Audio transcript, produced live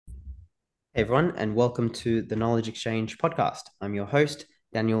Hey everyone, and welcome to the Knowledge Exchange podcast. I'm your host,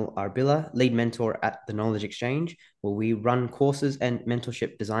 Daniel Arbilla, lead mentor at the Knowledge Exchange, where we run courses and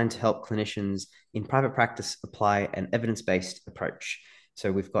mentorship designed to help clinicians in private practice apply an evidence-based approach. So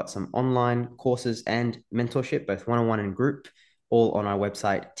we've got some online courses and mentorship, both one-on-one and group, all on our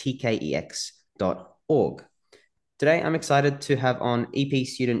website, tkex.org. Today, I'm excited to have on EP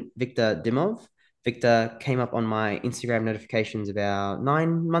student Victor Dimov. Victor came up on my Instagram notifications about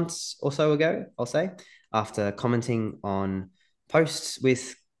 9 months or so ago, I'll say, after commenting on posts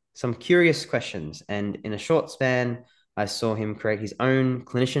with some curious questions. And in a short span, I saw him create his own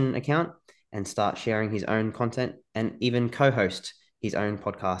clinician account and start sharing his own content and even co host his own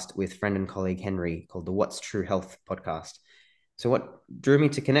podcast with friend and colleague Henry called the What's True Health podcast. So, what drew me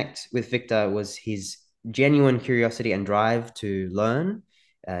to connect with Victor was his genuine curiosity and drive to learn,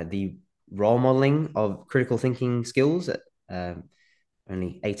 the role modeling of critical thinking skills at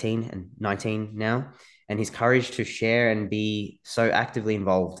only 18 and 19 now, and his courage to share and be so actively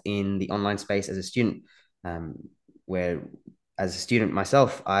involved in the online space as a student, um, where as a student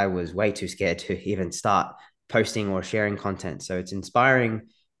myself, I was way too scared to even start posting or sharing content. So it's inspiring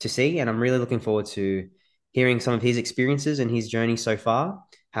to see, and I'm really looking forward to hearing some of his experiences and his journey so far,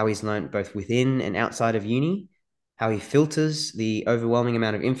 how he's learned both within and outside of uni, how he filters the overwhelming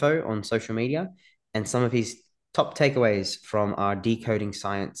amount of info on social media, and some of his top takeaways from our Decoding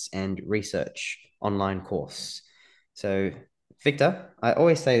Science and Research online course. So, Victor, I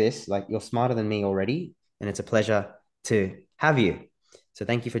always say this, like, you're smarter than me already, and it's a pleasure to have you. So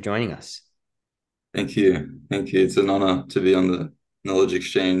thank you for joining us. Thank you. Thank you. It's an honor to be on the Knowledge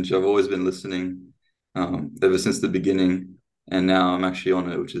Exchange. I've always been listening ever since the beginning, and now I'm actually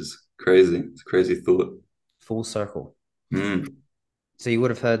on it, which is crazy. It's a crazy thought. Full circle. Mm. So you would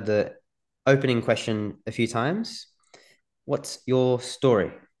have heard the opening question a few times. What's your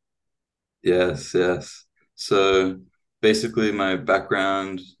story? Yes, yes. So basically, my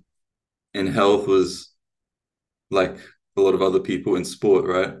background in health was like a lot of other people in sport,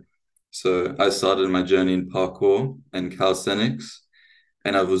 right? So I started my journey in parkour and calisthenics,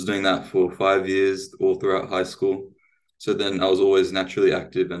 and I was doing that for 5 years all throughout high school. So then I was always naturally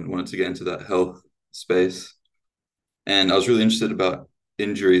active and wanted to get into that health space. And I was really interested about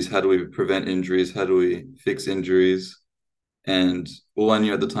injuries. How do we prevent injuries? How do we fix injuries? And all I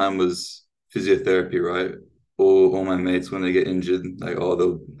knew at the time was physiotherapy, right? All my mates, when they get injured, like, oh,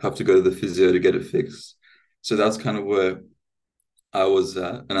 they'll have to go to the physio to get it fixed. So that's kind of where I was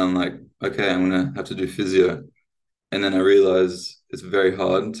at. And I'm like, okay, I'm gonna have to do physio. And then I realized it's very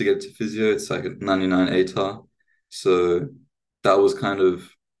hard to get to physio. It's like a 99 ATAR. So that was kind of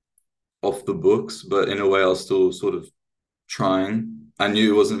off the books, but in a way, I was still sort of trying. I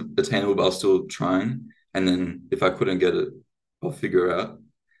knew it wasn't attainable, but I was still trying. And then if I couldn't get it, I'll figure it out.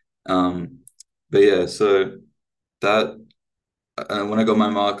 Um, but yeah, so that when I got my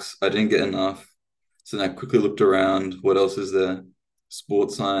marks, I didn't get enough. So then I quickly looked around. What else is there?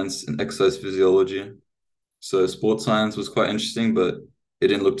 Sports science and exercise physiology. So sports science was quite interesting, but it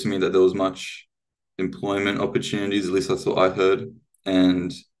didn't look to me that there was much employment opportunities. At least that's what I heard.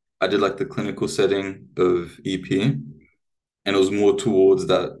 And I did like the clinical setting of EP, and it was more towards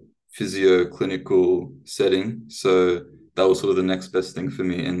that physio clinical setting. So that was sort of the next best thing for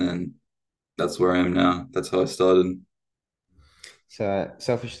me. And then that's where I am now. That's how I started. So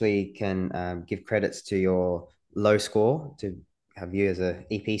selfishly can give credits to your low score to have you as a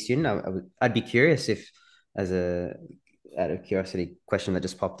EP student. I'd be curious if, as a out of curiosity question that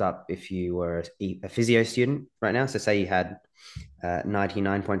just popped up, if you were a physio student right now. So say you had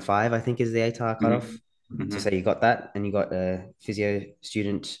 99.5, I think is the ATAR cutoff. Hmm. So Hmm. say you got that and you got a physio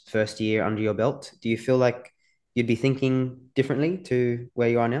student first year under your belt. Do you feel like you'd be thinking differently to where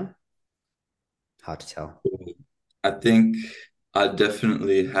you are now? Hard to tell. I think I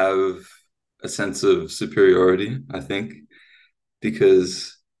definitely have a sense of superiority, I think,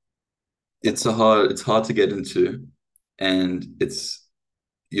 because it's hard to get into, and it's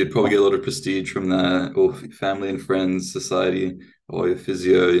you'd probably get a lot of prestige from that, or family and friends, society, or your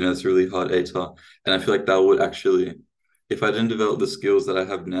physio. It's really hard ATAR, and I feel like that would actually, if I didn't develop the skills that I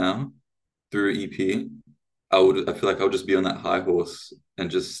have now through EP, I feel like I would just be on that high horse, and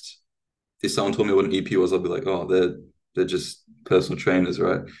just if someone told me what an EP was, I'd be like, oh, they're just personal trainers,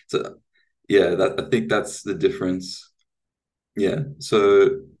 right? So yeah, that I think that's the difference. Yeah.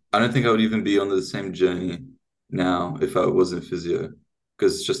 So I don't think I would even be on the same journey now if I wasn't physio,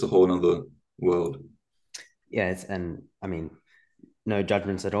 because it's just a whole nother world. Yeah, and I mean, no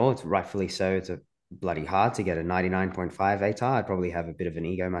judgments at all. It's rightfully so. It's a bloody hard to get a 99.5 ATAR. I'd probably have a bit of an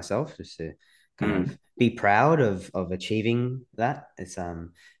ego myself just to kind of Mm, be proud of achieving that.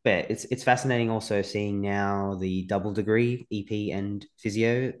 But it's fascinating also seeing now the double degree EP and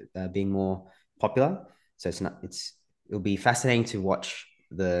physio being more popular. So it'll be fascinating to watch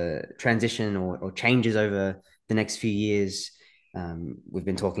the transition or changes over the next few years. We've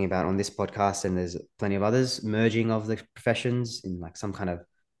been talking about on this podcast, and there's plenty of others, merging of the professions in like some kind of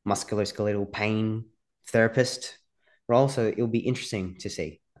musculoskeletal pain therapist role. So it'll be interesting to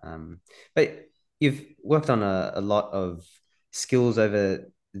see. But you've worked on a lot of skills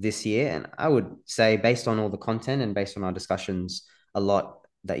over this year, and I would say, based on all the content and based on our discussions, a lot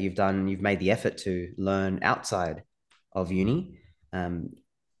that you've made the effort to learn outside of uni, um,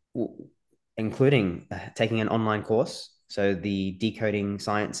 including taking an online course. So the decoding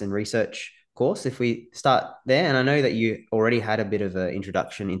science and research course, if we start there, and I know that you already had a bit of an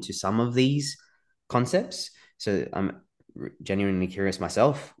introduction into some of these concepts. So I'm genuinely curious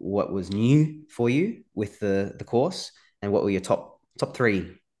myself, what was new for you with the course, and what were your top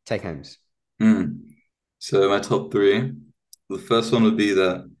three take homes? mm. So my top three, the first one would be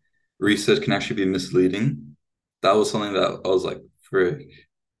that research can actually be misleading. That was something that I was like, frick.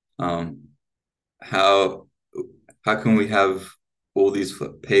 Um, how how can we have all these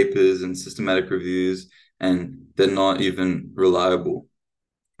papers and systematic reviews and they're not even reliable,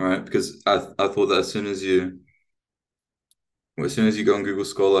 right? Because I thought that as soon as you go on Google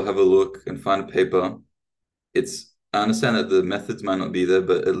Scholar, have a look and find a paper, I understand that the methods might not be there,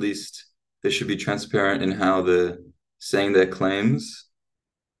 but at least they should be transparent in how they're saying their claims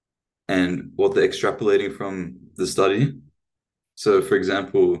and what they're extrapolating from the study. So, for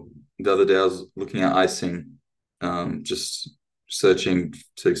example, the other day I was looking at icing, just searching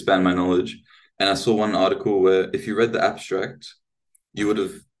to expand my knowledge, and I saw one article where if you read the abstract, you would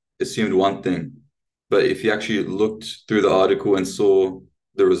have assumed one thing, but if you actually looked through the article and saw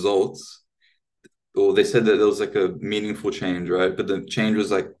the results, or they said that there was like a meaningful change, right? But the change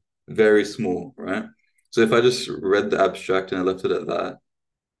was like very small, right? So if I just read the abstract and I left it at that,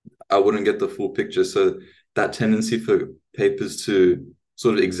 I wouldn't get the full picture. So that tendency for papers to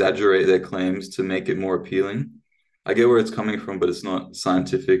sort of exaggerate their claims to make it more appealing, I get where it's coming from, but it's not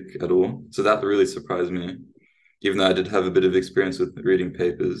scientific at all. So that really surprised me, even though I did have a bit of experience with reading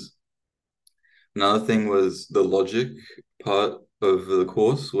papers. Another thing was the logic part of the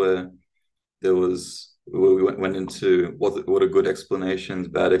course, where we went into what are good explanations,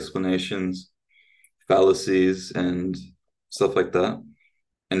 bad explanations, fallacies, and stuff like that,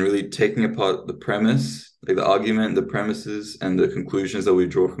 and really taking apart the premise, like the argument, the premises, and the conclusions that we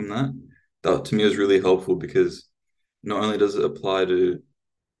draw from that. That to me was really helpful because not only does it apply to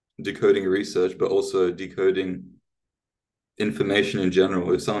decoding research, but also decoding information in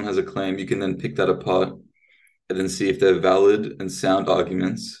general. If someone has a claim, you can then pick that apart and then see if they're valid and sound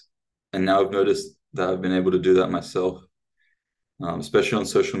arguments. And now I've noticed that I've been able to do that myself, especially on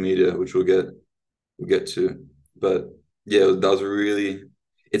social media, which we'll get to. But yeah, that was really.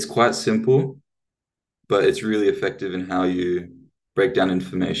 It's quite simple, but it's really effective in how you break down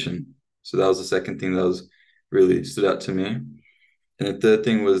information. So that was the second thing that was really stood out to me. And the third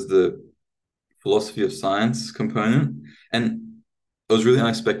thing was the philosophy of science component, and it was really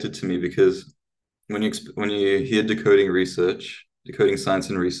unexpected to me because when you hear decoding science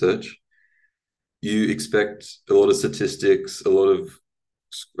and research, you expect a lot of statistics, a lot of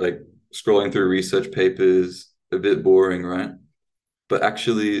like scrolling through research papers, a bit boring, right? But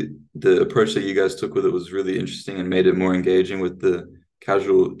actually, the approach that you guys took with it was really interesting and made it more engaging with the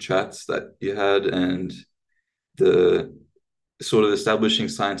casual chats that you had and the sort of establishing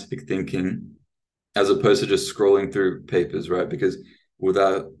scientific thinking as opposed to just scrolling through papers, right? Because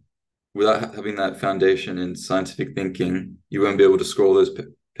without having that foundation in scientific thinking, you won't be able to scroll those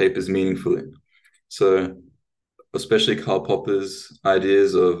papers meaningfully. So, especially Karl Popper's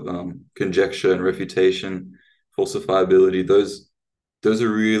ideas of conjecture and refutation, falsifiability, those are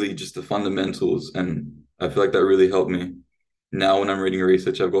really just the fundamentals, and I feel like that really helped me. Now, when I'm reading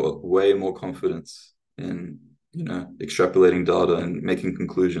research, I've got way more confidence in extrapolating data and making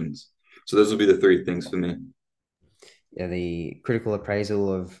conclusions. So those will be the three things for me. Yeah, the critical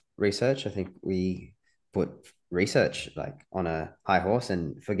appraisal of research. I think we put research like on a high horse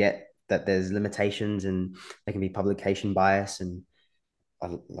and forget that there's limitations and there can be publication bias and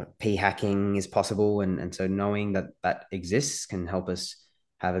like p hacking is possible, and so knowing that that exists can help us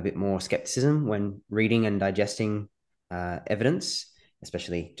have a bit more skepticism when reading and digesting evidence,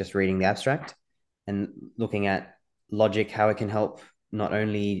 especially just reading the abstract and looking at logic, how it can help not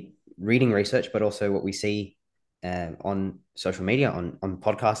only reading research but also what we see on social media, on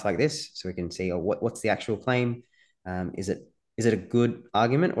podcasts like this, so we can see, oh, what's the actual claim. Is is it a good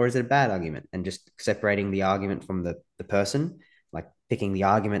argument or is it a bad argument? And just separating the argument from the person, like picking the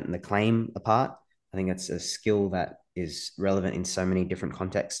argument and the claim apart. I think that's a skill that is relevant in so many different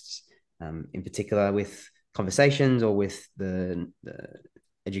contexts, in particular with conversations or with the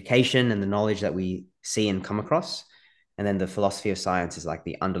education and the knowledge that we see and come across. And then the philosophy of science is like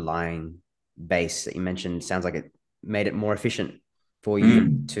the underlying base that you mentioned. Sounds like it made it more efficient for you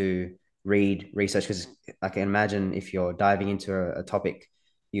Mm. to read research, because I can imagine if you're diving into a topic,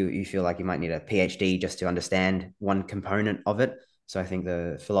 you feel like you might need a PhD just to understand one component of it. So I think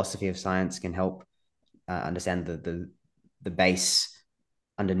the philosophy of science can help understand the base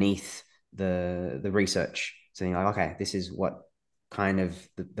underneath the research. So you're like, okay, this is what kind of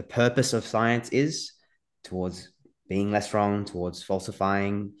the purpose of science is, towards being less wrong, towards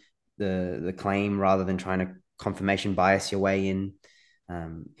falsifying the claim rather than trying to confirmation bias your way in.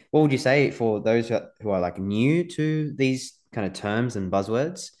 What would you say for those who are like new to these kind of terms and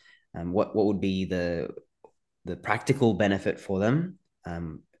buzzwords? What would be the practical benefit for them,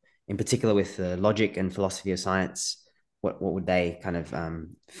 in particular with the logic and philosophy of science? What would they kind of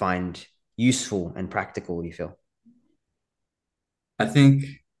find useful and practical, you feel? I think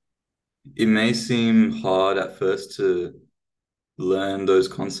it may seem hard at first to learn those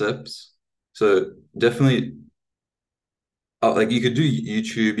concepts. So definitely, like you could do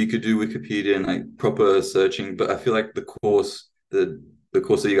YouTube, you could do Wikipedia and like proper searching, but I feel like the course that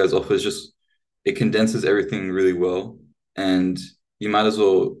you guys offer is just it condenses everything really well, and you might as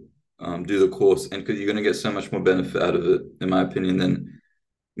well do the course, and because you're going to get so much more benefit out of it, in my opinion, than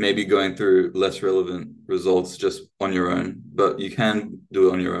maybe going through less relevant results just on your own. But you can do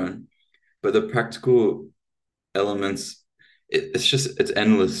it on your own. But the practical elements, it's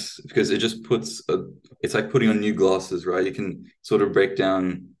endless because it just it's like putting on new glasses, right? You can sort of break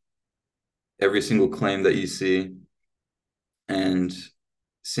down every single claim that you see and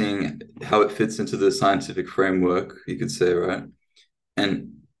seeing how it fits into the scientific framework, you could say, right?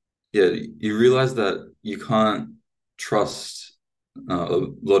 And yeah, you realize that you can't trust a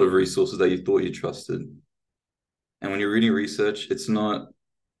lot of resources that you thought you trusted. And when you're reading research, it's not,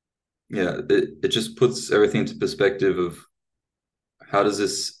 yeah, it just puts everything into perspective of how does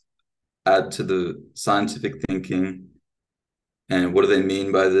this add to the scientific thinking, and what do they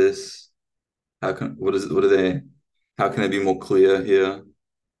mean by this? What are they, how can they be more clear here?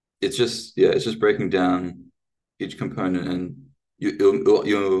 It's just, yeah, it's just breaking down each component, and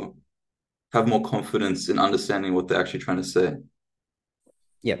you'll have more confidence in understanding what they're actually trying to say.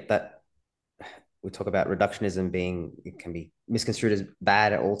 Yeah, that we talk about reductionism being, it can be misconstrued as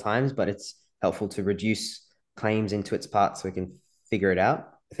bad at all times, but it's helpful to reduce claims into its parts so we can figure it out.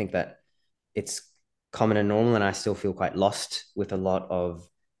 I think that it's common and normal, and I still feel quite lost with a lot of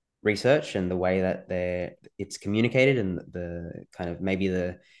research and the way that it's communicated, and the kind of maybe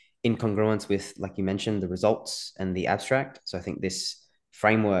the incongruence with, like you mentioned, the results and the abstract. So I think this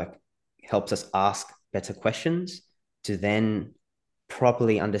framework helps us ask better questions to then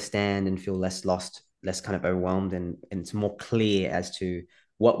properly understand and feel less lost, less kind of overwhelmed, and it's more clear as to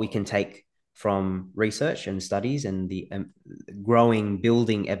what we can take from research and studies and the growing,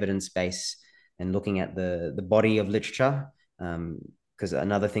 building evidence base, and looking at the body of literature. Because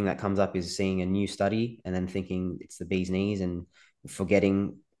another thing that comes up is seeing a new study and then thinking it's the bee's knees and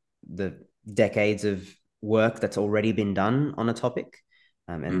forgetting the decades of work that's already been done on a topic,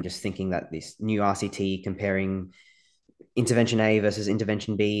 Mm. and just thinking that this new RCT comparing intervention A versus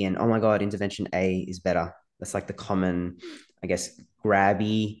intervention B, and oh my God, intervention A is better. That's like the common, I guess,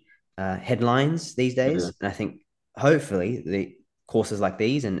 grabby headlines these Yeah. days. And I think hopefully the courses like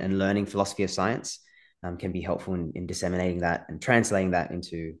these and learning philosophy of science can be helpful in disseminating that and translating that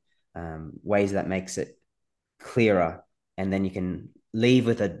into ways that makes it clearer. And then you can leave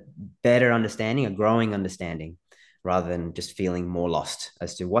with a better understanding, a growing understanding, rather than just feeling more lost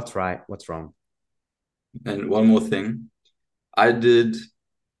as to what's right, what's wrong. And one more thing, I did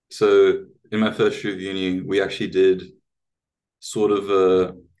so in my first year of uni, we actually did sort of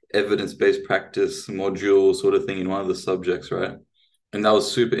a evidence-based practice module sort of thing in one of the subjects, right? And that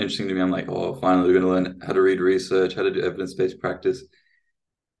was super interesting to me. I'm like, oh, finally, we're going to learn how to read research, how to do evidence-based practice.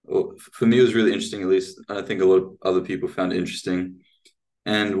 Well, for me, it was really interesting, at least. I think a lot of other people found it interesting.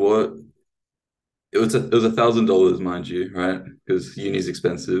 And what it was $1,000, mind you, right? Because uni is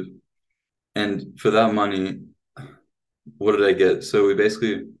expensive. And for that money, what did I get? So we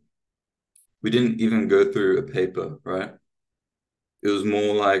didn't even go through a paper, right? It was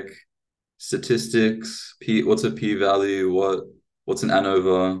more like statistics, what's a p-value, what's an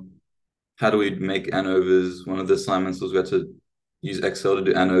ANOVA, how do we make ANOVAs? One of the assignments was we had to use Excel to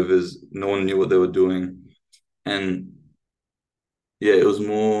do ANOVAs. No one knew what they were doing. And yeah, it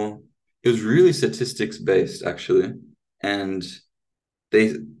was really statistics based actually. And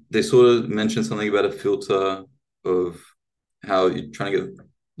they they sort of mentioned something about a filter of how you're trying to get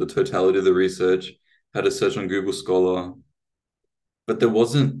the totality of the research, how to search on Google Scholar. But there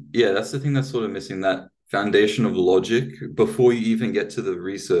wasn't, yeah, that's the thing that's sort of missing, that foundation of logic before you even get to the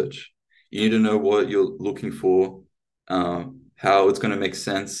research. You need to know what you're looking for, how it's going to make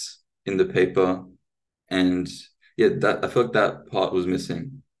sense in the paper. And yeah, that I feel like that part was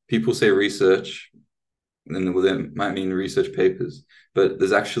missing. People say research, and then well, that might mean research papers, but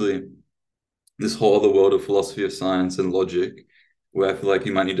there's actually this whole other world of philosophy of science and logic where I feel like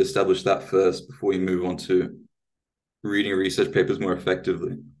you might need to establish that first before you move on to reading research papers more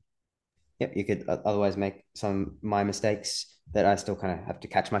effectively. Yep, you could otherwise make some of my mistakes that I still kind of have to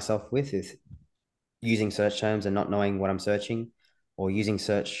catch myself with is using search terms and not knowing what I'm searching, or using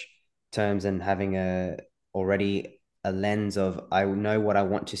search terms and having a already a lens of I know what I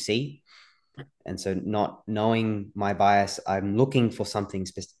want to see, and so not knowing my bias, I'm looking for something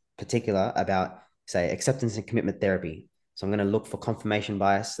particular about, say, acceptance and commitment therapy. So I'm going to look for confirmation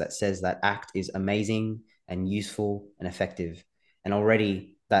bias that says that ACT is amazing and useful and effective. And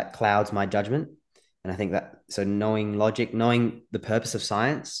already that clouds my judgment. And I think that so knowing logic, knowing the purpose of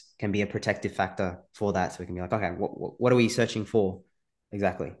science can be a protective factor for that. So we can be like, okay, what are we searching for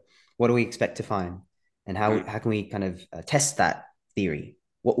exactly? What do we expect to find? And how can we kind of test that theory?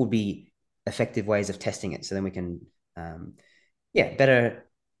 What would be effective ways of testing it, so then we can yeah, better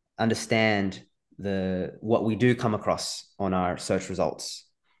understand the what we do come across on our search results.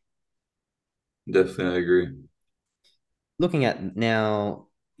 Definitely, I agree. Looking at now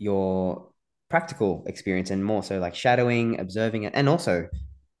your practical experience and more so like shadowing, observing it, and also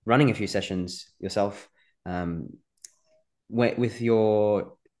running a few sessions yourself, um, with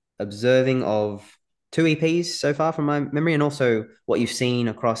your observing of two EPs so far from my memory, and also what you've seen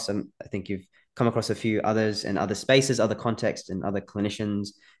across, I think you've come across a few others in other spaces, other contexts, and other clinicians,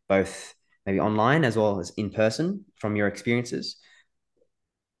 both maybe online as well as in person from your experiences.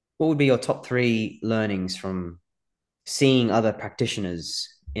 What would be your top three learnings from seeing other practitioners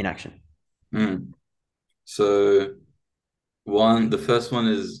in action? Mm. So the first one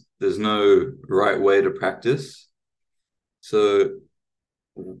is there's no right way to practice. So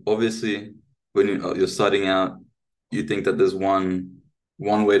obviously, when you're starting out, you think that there's one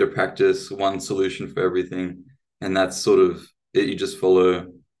way to practice, one solution for everything, and that's sort of it. You just follow,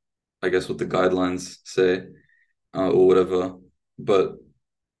 I guess, what the guidelines say, or whatever. But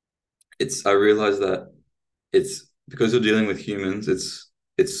I realize that it's because you're dealing with humans,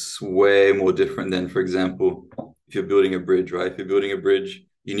 it's way more different than, for example, if you're building a bridge, right? If you're building a bridge,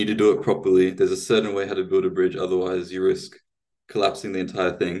 you need to do it properly. There's a certain way how to build a bridge, otherwise you risk collapsing the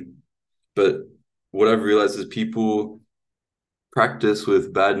entire thing. But what I've realized is people practice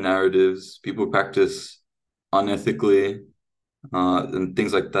with bad narratives, people practice unethically, and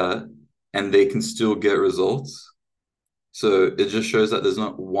things like that, and they can still get results. So it just shows that there's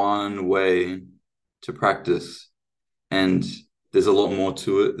not one way to practice, and there's a lot more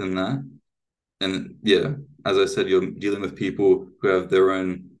to it than that. And yeah, as I said, you're dealing with people who have their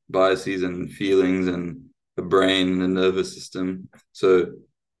own biases and feelings and a brain and a nervous system. So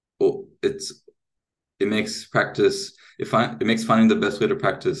well, it makes practice it makes finding the best way to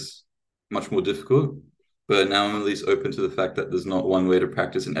practice much more difficult. But now I'm at least open to the fact that there's not one way to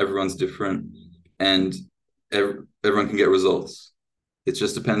practice and everyone's different and everyone can get results. It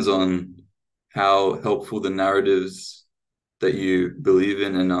just depends on how helpful the narratives that you believe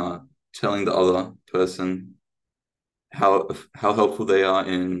in and are telling the other person, how helpful they are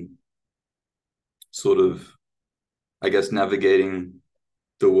in sort of, I guess, navigating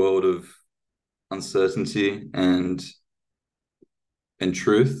the world of uncertainty and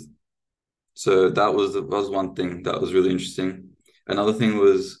truth. So that was one thing that was really interesting. Another thing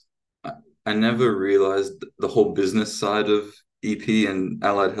was I, I never realized the whole business side of EP and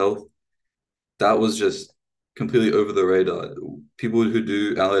allied health. That was just completely over the radar. People who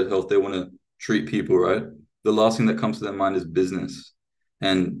do allied health, they want to treat people, right? The last thing that comes to their mind is business.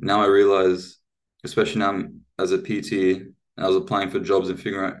 And now I realize, especially now I'm as a PT and I was applying for jobs and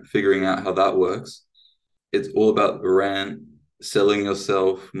figuring out how that works. It's all about brand, selling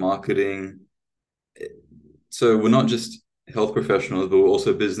yourself, marketing. So we're not just health professionals, but we're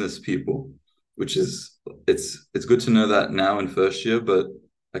also business people, which is it's good to know that now in first year, but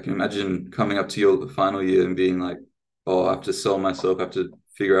I can imagine coming up to your final year and being like, oh, I have to sell myself, I have to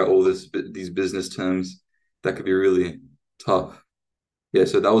figure out all these business terms. That could be really tough. Yeah,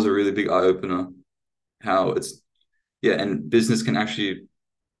 so that was a really big eye opener. How it's yeah, and business can actually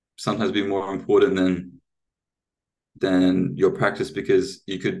sometimes be more important than your practice, because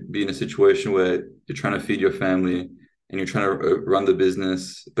you could be in a situation where you're trying to feed your family and you're trying to run the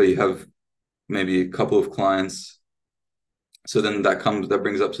business, but you have maybe a couple of clients. So then that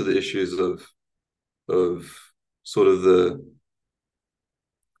brings up to the issues of sort of the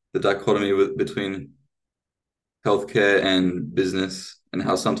dichotomy between healthcare and business, and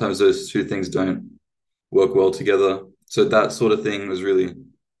how sometimes those two things don't work well together. So that sort of thing was really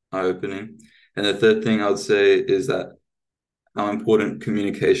eye-opening. And the third thing I would say is that how important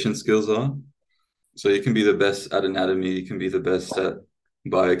communication skills are. So you can be the best at anatomy, you can be the best at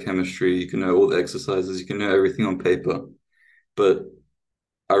biochemistry, you can know all the exercises, you can know everything on paper. But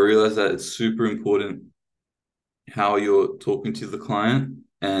I realized that it's super important how you're talking to the client,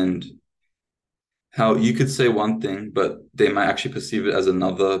 and how you could say one thing, but they might actually perceive it as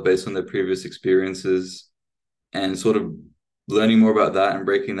another based on their previous experiences. And sort of learning more about that and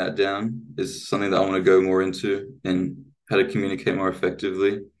breaking that down is something that I want to go more into, and how to communicate more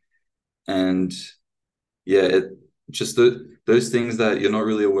effectively. And yeah, just those things that you're not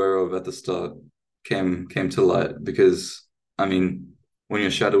really aware of at the start came to light, because I mean, when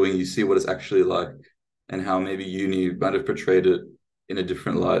you're shadowing, you see what it's actually like, and how maybe uni might have portrayed it in a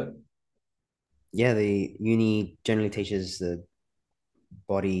different light. Yeah, the uni generally teaches the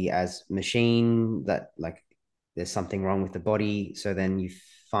body as machine, that like there's something wrong with the body. So then you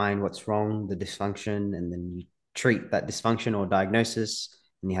find what's wrong, the dysfunction, and then you treat that dysfunction or diagnosis,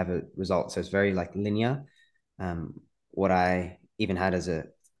 and you have a result. So it's very like linear. What I even had as a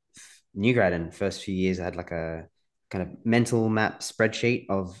new grad in the first few years, I had like a kind of mental map spreadsheet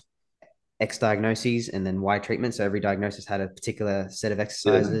of X diagnoses and then Y treatment. So every diagnosis had a particular set of Yeah,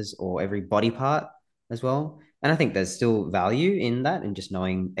 exercises or every body part as well. And I think there's still value in that, and just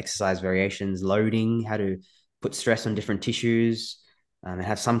knowing exercise variations, loading, how to put stress on different tissues, and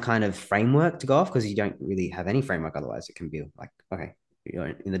have some kind of framework to go off, because you don't really have any framework. Otherwise, it can be like, okay, you're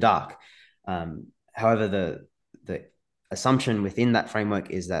in the dark. However, the assumption within that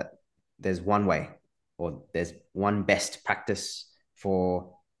framework is that there's one way, or there's one best practice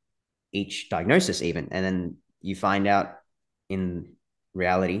for each diagnosis even, and then you find out in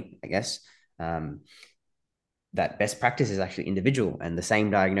reality, I guess, um, that best practice is actually individual, and the same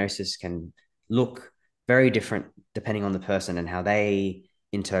diagnosis can look very different depending on the person and how they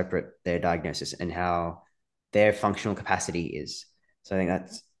interpret their diagnosis and how their functional capacity is. So I think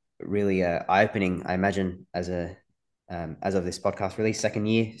that's really eye-opening. I imagine as of this podcast release, second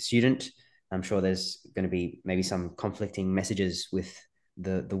year student, I'm sure there's going to be maybe some conflicting messages with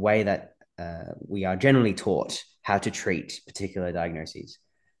the way that we are generally taught how to treat particular diagnoses.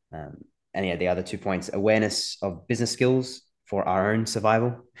 Um, and yeah, the other 2 points: awareness of business skills for our own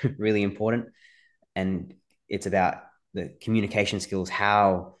survival, really important. And it's about the communication skills,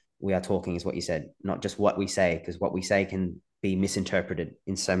 how we are talking is what you said, not just what we say, because what we say can be misinterpreted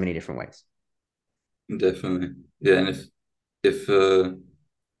in so many different ways. definitely. Yeah, and if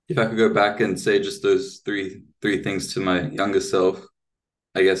I could go back and say just those three things to my younger self,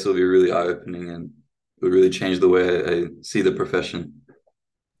 I guess it'll be really eye-opening, and it would really change the way I see the profession.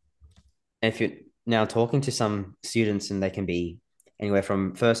 And if you're now talking to some students, and they can be anywhere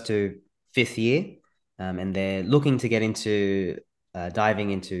from first to fifth year, and they're looking to get into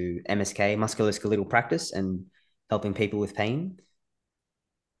diving into MSK, musculoskeletal practice, and helping people with pain,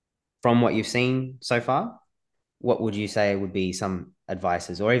 from what you've seen so far, what would you say would be some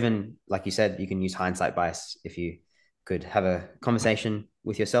advices? Or even, like you said, you can use hindsight bias if you could have a conversation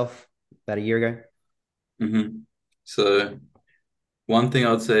with yourself about a year ago. So one thing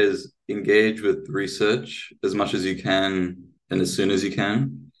I'd say is engage with research as much as you can and as soon as you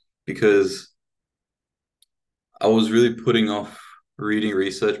can, because I was really putting off reading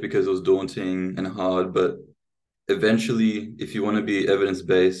research because it was daunting and hard. But eventually, if you want to be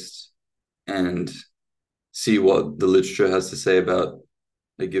evidence-based and see what the literature has to say about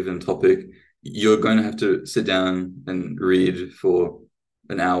a given topic, you're going to have to sit down and read for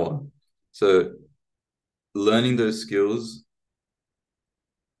an hour. So learning those skills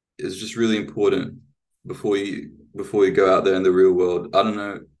is just really important before you go out there in the real world. I don't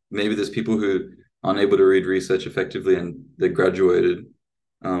know, maybe there's people who aren't able to read research effectively and they graduated,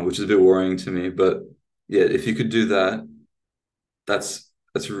 which is a bit worrying to me. But yeah, if you could do that,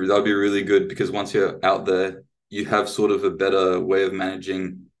 that'd be really good, because once you're out there, you have sort of a better way of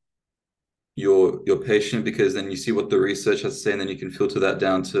managing your patient, because then you see what the research has to say, and then you can filter that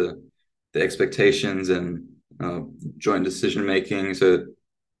down to the expectations and joint decision making, so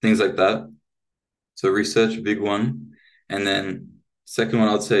things like that. So research, big one. And then second one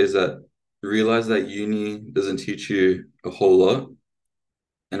I'd say is that realize that uni doesn't teach you a whole lot.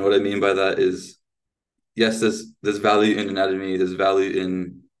 And what I mean by that is yes, there's value in anatomy, there's value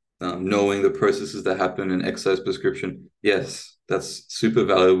in knowing the processes that happen in exercise prescription. Yes, that's super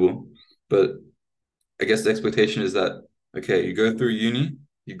valuable. But I guess the expectation is that okay, you go through uni,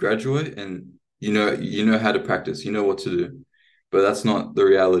 you graduate, and you know how to practice, you know what to do. But that's not the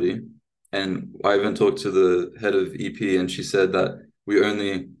reality. And I even talked to the head of EP, and she said that we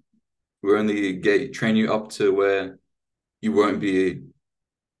only get train you up to where you won't be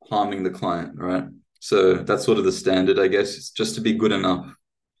harming the client, right? So that's sort of the standard, I guess, it's just to be good enough.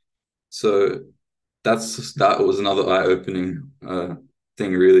 So that was another eye-opening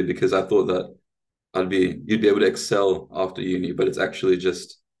thing, really, because I thought that you'd be able to excel after uni, but it's actually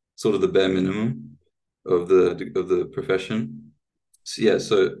just sort of the bare minimum of the profession. So yeah,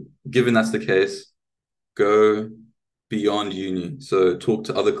 so given that's the case, go beyond uni. So talk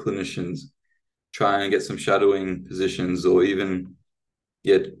to other clinicians, try and get some shadowing positions, or even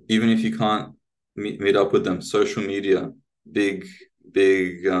yet even if you can't meet up with them, social media, big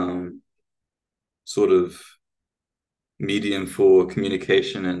big sort of medium for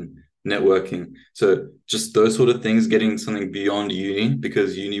communication and networking. So just those sort of things, getting something beyond uni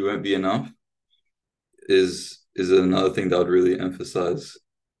because uni won't be enough is another thing that I would really emphasize.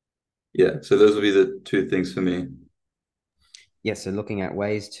 Yeah, so those would be the two things for me. Yeah, so looking at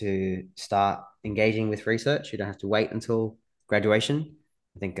ways to start engaging with research, you don't have to wait until graduation.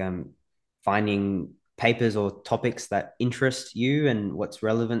 I think finding papers or topics that interest you and what's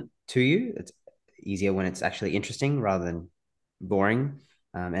relevant to you, it's easier when it's actually interesting rather than boring.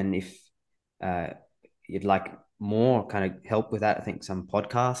 And if uh, you'd like more kind of help with that, I think some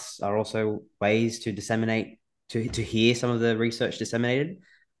podcasts are also ways to disseminate, to hear some of the research disseminated.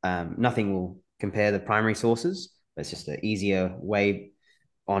 Nothing will compare the primary sources. It's just an easier way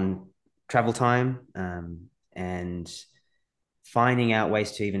on travel time, and finding out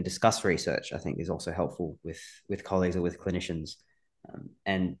ways to even discuss research. I think is also helpful with colleagues or with clinicians.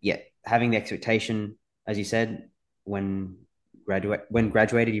 And yeah, having the expectation, as you said, when when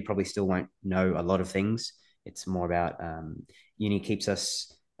graduated, you probably still won't know a lot of things. It's more about uni keeps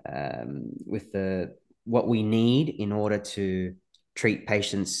us with the what we need in order to treat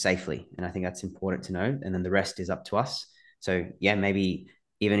patients safely, and I think that's important to know. And then the rest is up to us. So yeah, maybe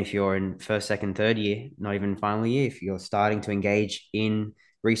even if you're in first, second, third year, not even final year, if you're starting to engage in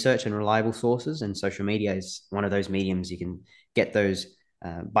research and reliable sources, and social media is one of those mediums, you can get those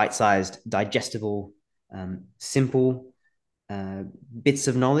bite-sized, digestible, simple bits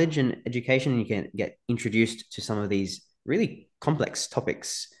of knowledge and education, and you can get introduced to some of these really complex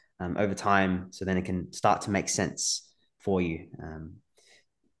topics over time. So then it can start to make sense for you.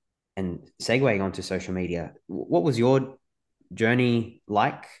 And segueing onto social media, what was your journey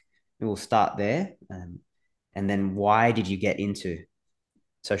like? We'll start there. And then why did you get into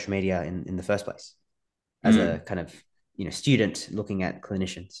social media in the first place as a Mm. kind of student looking at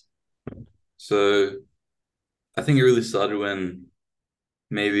clinicians? So I think it really started when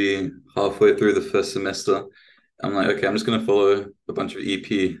maybe halfway through the first semester, I'm like, okay, I'm just gonna follow a bunch of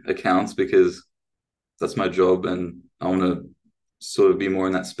EP accounts because that's my job and I want to sort of be more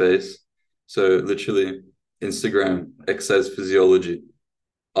in that space. So literally Instagram, exercise physiology,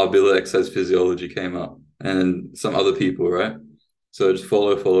 Arbilla exercise physiology came up and some other people, right? So just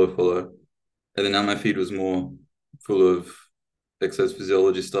follow. And then now my feed was more full of exercise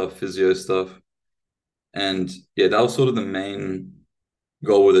physiology stuff, physio stuff. And yeah, that was sort of the main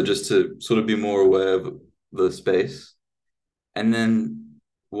goal with it, just to sort of be more aware of the space. And then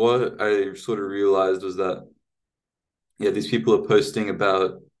what I sort of realized was that, yeah, these people are posting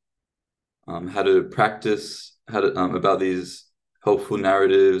about how to practice, how to about these helpful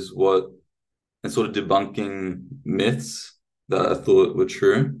narratives, what and sort of debunking myths that I thought were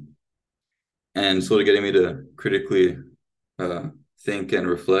true, and sort of getting me to critically uh, think and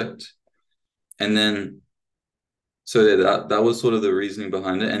reflect. And then, so yeah, that was sort of the reasoning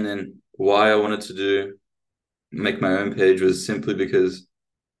behind it. And then why I wanted to make my own page was simply because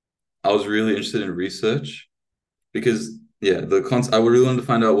I was really interested in research. Because yeah, I would really want to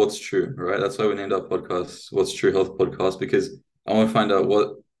find out what's true, right? That's why we named our podcast "What's True Health Podcast" because I want to find out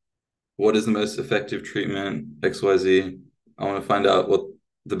what is the most effective treatment, XYZ. I want to find out what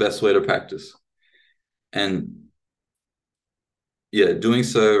the best way to practice. And yeah, doing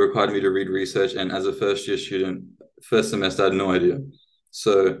so required me to read research. And as a first year student, first semester, I had no idea.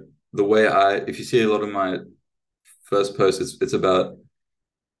 So if you see a lot of my first posts, it's about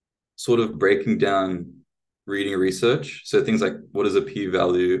sort of breaking down reading research. So things like what is a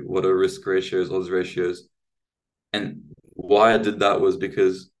p-value, what are risk ratios, odds ratios. And why I did that was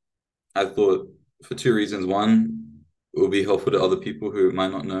because I thought for two reasons. One, it will be helpful to other people who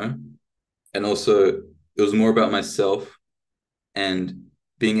might not know. And also it was more about myself, and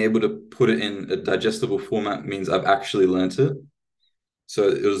being able to put it in a digestible format means I've actually learned it.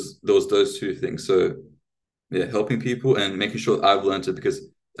 So there was those two things. So yeah, helping people and making sure I've learned it, because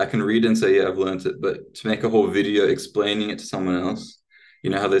I can read and say, yeah, I've learned it, but to make a whole video explaining it to someone else, you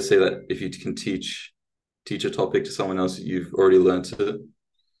know how they say that if you can teach a topic to someone else, you've already learned it.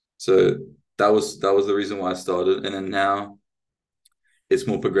 So that was the reason why I started. And then now it's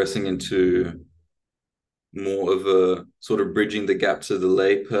more progressing into more of a sort of bridging the gap to the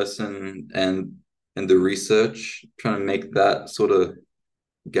lay person and the research, trying to make that sort of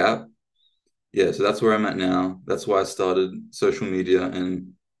gap. Yeah, so that's where I'm at now. That's why I started social media,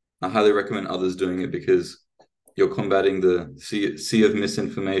 and I highly recommend others doing it because you're combating the sea of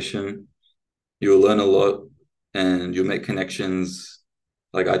misinformation. You'll learn a lot, and you'll make connections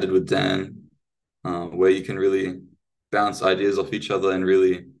like I did with Dan, where you can really bounce ideas off each other and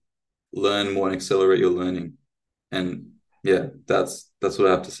really learn more and accelerate your learning. And yeah, that's what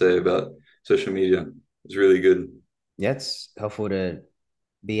I have to say about social media. It's really good. Yeah, it's helpful to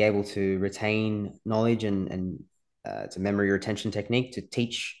be able to retain knowledge and it's a memory retention technique to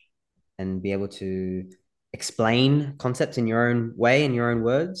teach and be able to explain concepts in your own way, in your own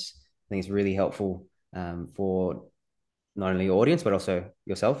words. I think it's really helpful for not only your audience but also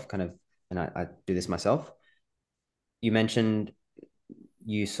yourself. Kind of, and I do this myself. You mentioned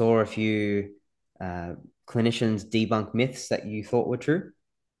you saw a few uh, clinicians debunk myths that you thought were true.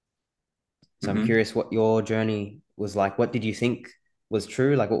 So I'm Hmm. curious what your journey was like. What did you think was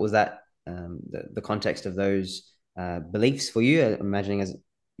true? Like, what was that, the context of those beliefs for you? Imagining as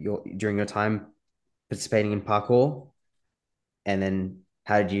your during your time participating in parkour, and then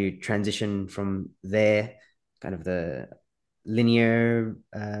how did you transition from there, kind of the linear,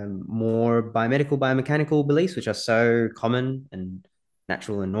 more biomedical, biomechanical beliefs, which are so common and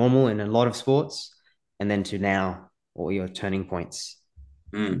natural and normal in a lot of sports, and then to now, what were your turning points?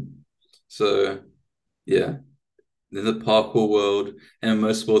 Mm. So yeah, in the parkour world and in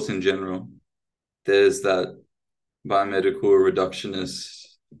most sports in general, there's that biomedical reductionist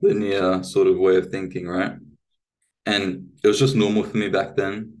linear sort of way of thinking, right? And it was just normal for me back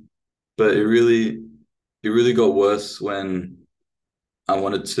then, but it really got worse when I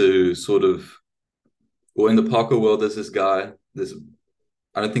wanted to sort of, well, in the parkour world, there's this guy, this,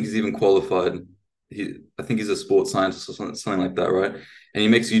 I don't think he's even qualified. I think he's a sports scientist or something like that, right? And he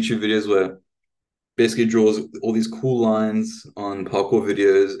makes YouTube videos where basically draws all these cool lines on parkour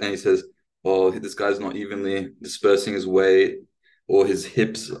videos, and he says, "Oh, this guy's not evenly dispersing his weight, or his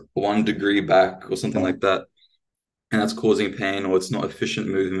hips 1 degree back, or something like that, and that's causing pain, or it's not efficient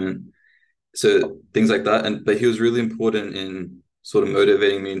movement." So things like that. And but he was really important in sort of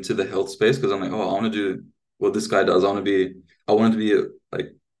motivating me into the health space because I'm like, oh, I want to do what this guy does. I wanted to be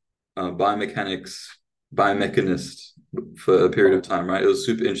like biomechanics, biomechanist for a period of time, right? It was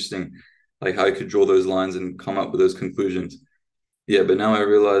super interesting, like how you could draw those lines and come up with those conclusions. Yeah, but now I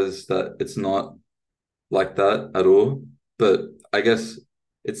realize that it's not like that at all. But I guess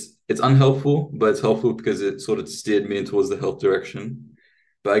it's unhelpful, but it's helpful because it sort of steered me in towards the health direction.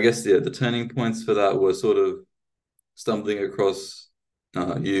 But I guess yeah, the turning points for that were sort of stumbling across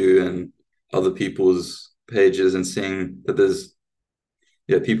you and other people's pages and seeing that there's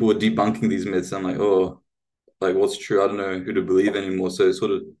yeah, people were debunking these myths. I'm like, oh, like what's true? I don't know who to believe anymore. So it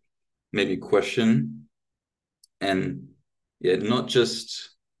sort of made me question and yeah, not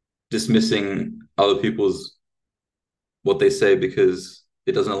just dismissing other people's what they say because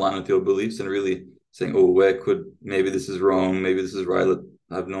it doesn't align with your beliefs and really saying, oh, where could maybe this is wrong, maybe this is right.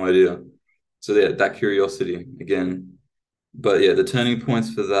 I have no idea. So yeah, that curiosity again. But yeah, the turning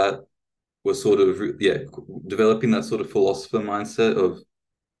points for that was sort of yeah, developing that sort of philosopher mindset of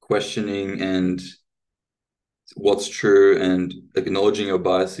questioning and what's true and acknowledging your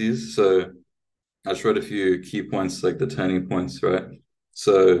biases. So I just wrote a few key points, like the turning points, right?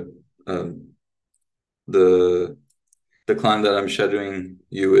 So um, the the client that I'm shadowing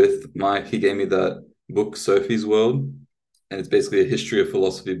you with, Mike, he gave me that book, Sophie's World, and it's basically a history of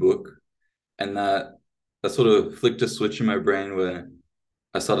philosophy book. And that sort of flicked a switch in my brain where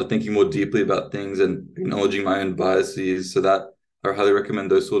I started thinking more deeply about things and acknowledging my own biases. So that I highly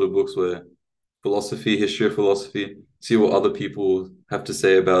recommend those sort of books where philosophy, history of philosophy, see what other people have to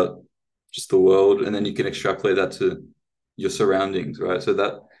say about just the world, and then you can extrapolate that to your surroundings, right? So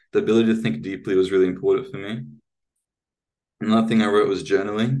that the ability to think deeply was really important for me. Another thing I wrote was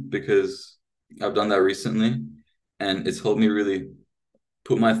journaling because I've done that recently, and it's helped me really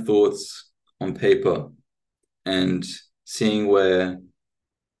put my thoughts on paper and seeing where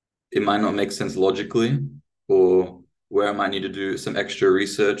it might not make sense logically or where I might need to do some extra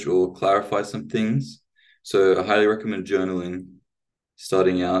research or clarify some things. So I highly recommend journaling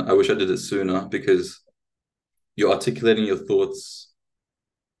starting out. I wish I did it sooner because you're articulating your thoughts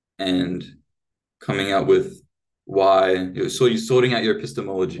and coming out with why you're sorting out your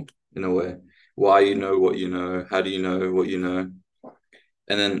epistemology in a way. Why you know what you know, how do you know what you know?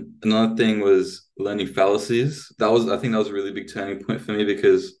 And then another thing was learning fallacies. That was, I think that was a really big turning point for me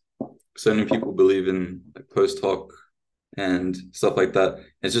because so many people believe in like post hoc and stuff like that.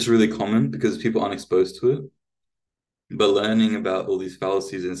 It's just really common because people aren't exposed to it. But learning about all these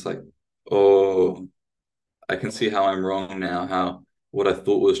fallacies, and it's like, oh, I can see how I'm wrong now, how what I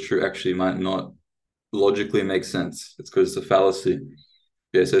thought was true actually might not logically make sense. It's because it's a fallacy.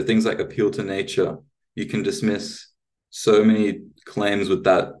 Yeah, so things like appeal to nature, you can dismiss so many claims with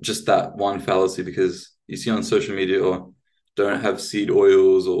that, just that one fallacy, because you see on social media, or don't have seed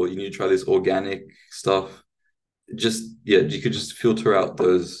oils, or you need to try this organic stuff. Just, yeah, you could just filter out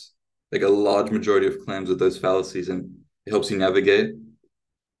those, like a large majority of claims with those fallacies, and it helps you navigate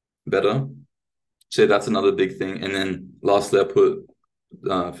better. So that's another big thing. And then lastly, I put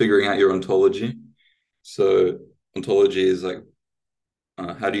figuring out your ontology. So ontology is like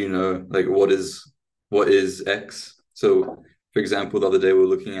how do you know like what is X? So for example, the other day we were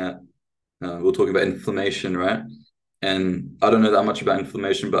looking at we are talking about inflammation, right? And I don't know that much about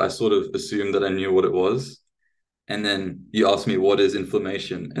inflammation, but I sort of assumed that I knew what it was. And then you asked me what is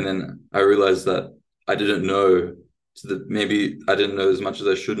inflammation, and then I realized that I didn't know. So that maybe I didn't know as much as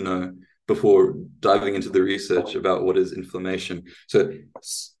I should know before diving into the research about what is inflammation. So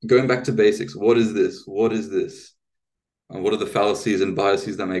going back to basics, what is this? What is this? What are the fallacies and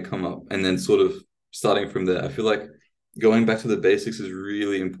biases that may come up, and then sort of starting from there. I feel like going back to the basics is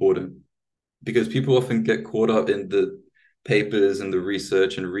really important because people often get caught up in the papers and the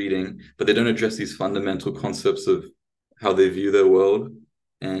research and reading, but they don't address these fundamental concepts of how they view their world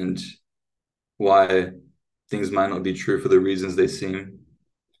and why things might not be true for the reasons they seem.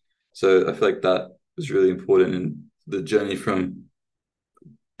 So I feel like that was really important in the journey from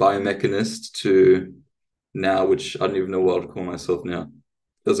biomechanist to now, which I don't even know what I'd call myself now.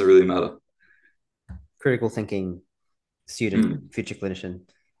 Doesn't really matter. Critical thinking student, Mm. future clinician.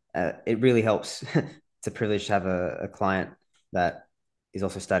 It really helps. It's a privilege to have a client that is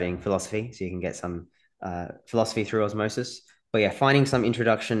also studying philosophy, so you can get some philosophy through osmosis. But yeah, finding some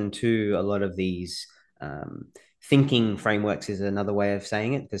introduction to a lot of these thinking frameworks is another way of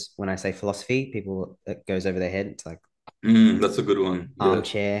saying it. Because when I say philosophy, people it goes over their head. It's like That's a good one. Yeah.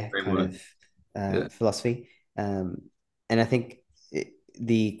 armchair kind Framework. of Yeah. philosophy. And I think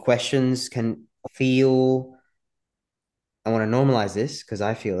the questions can feel I want to normalize this because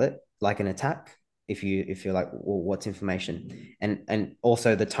I feel it like an attack. If you're like, well, what's information? And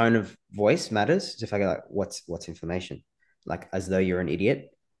also the tone of voice matters. So if I go like, what's information? Like as though you're an idiot,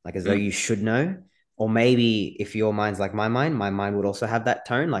 like as though Mm. you should know. Or maybe if your mind's like my mind would also have that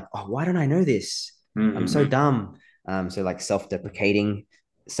tone, like, oh, why don't I know this? I'm so Mm-hmm. dumb. So like self-deprecating,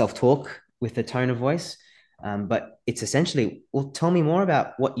 self-talk with the tone of voice. But it's essentially, well, tell me more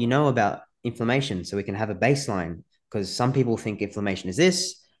about what you know about inflammation so we can have a baseline because some people think inflammation is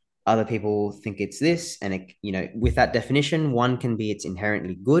this, other people think it's this, and it, with that definition, one can be it's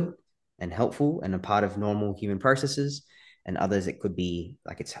inherently good and helpful and a part of normal human processes, and others it could be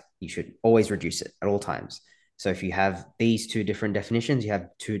like it's you should always reduce it at all times. So if you have these two different definitions, you have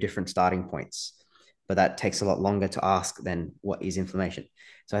two different starting points, but that takes a lot longer to ask than what is inflammation.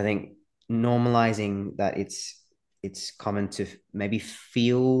 So I think normalizing that it's common to maybe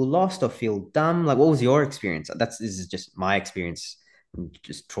feel lost or feel dumb. Like, what was your experience? This is just my experience,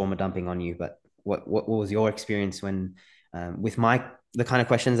 just trauma dumping on you. But what was your experience when with my the kind of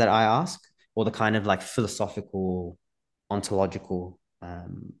questions that I ask, or the kind of like philosophical, ontological,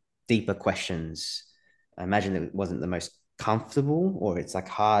 deeper questions? I imagine it wasn't the most comfortable, or it's like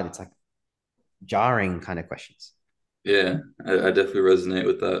hard. It's like jarring kind of questions. Yeah. I definitely resonate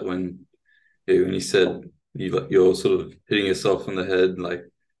with that when when you said you're sort of hitting yourself on the head, like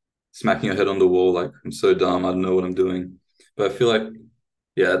smacking your head on the wall, like I'm so dumb, I don't know what I'm doing. But I feel like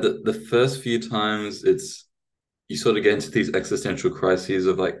yeah, the first few times it's you sort of get into these existential crises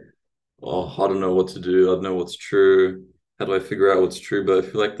of like, oh, I don't know what to do, I don't know what's true. How do I figure out what's true? But I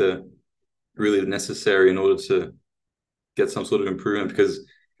feel like they're really necessary in order to get some sort of improvement because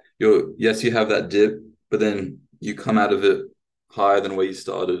yes, you have that dip, but then you come out of it higher than where you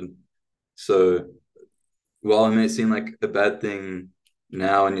started. So while it may seem like a bad thing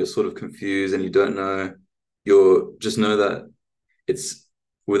now and you're sort of confused and you don't know, you'll just know that it's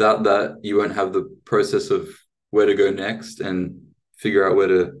without that you won't have the process of where to go next and figure out where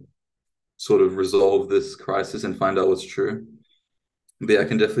to sort of resolve this crisis and find out what's true. But yeah, I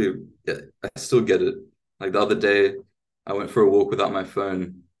can definitely, yeah, I still get it. Like the other day, I went for a walk without my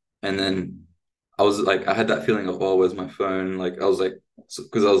phone, and then I was like, I had that feeling of, oh, where's my phone? Like I was like,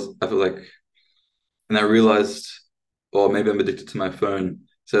 because I feel like, and I realized, oh, maybe I'm addicted to my phone.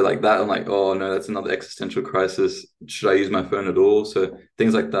 So like that, I'm like, oh no, that's another existential crisis. Should I use my phone at all? So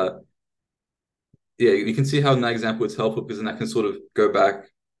things like that. Yeah, you can see how in that example it's helpful because then I can sort of go back.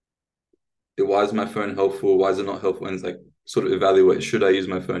 Why is my phone helpful? Why is it not helpful? And it's like sort of evaluate, should I use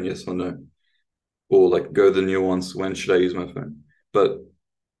my phone? Yes or no? Or like go the nuance, when should I use my phone? But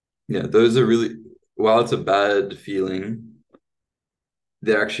yeah, those are really, while it's a bad feeling,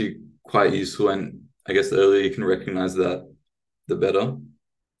 they're actually quite useful. And I guess the earlier you can recognize that, the better.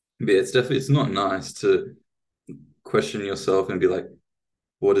 But yeah, it's definitely, it's not nice to question yourself and be like,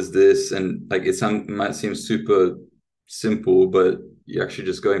 what is this? And like it might seem super simple, but you're actually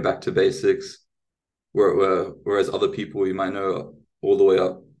just going back to basics. Whereas other people you might know all the way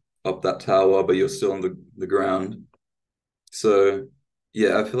up that tower, but you're still on the ground. So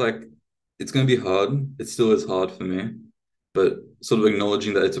yeah, I feel like it's going to be hard. It still is hard for me, but sort of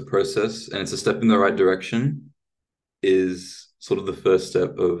acknowledging that it's a process and it's a step in the right direction is sort of the first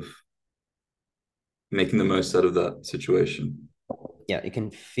step of making the most out of that situation. Yeah, it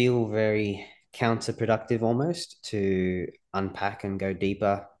can feel very counterproductive almost to unpack and go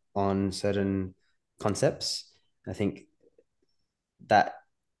deeper on certain concepts. I think that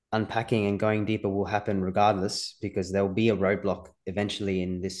unpacking and going deeper will happen regardless because there'll be a roadblock eventually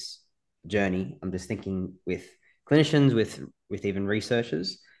in this journey. I'm just thinking with clinicians, with even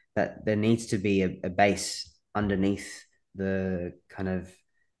researchers, that there needs to be a base underneath the kind of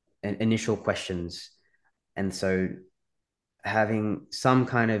initial questions. And so having some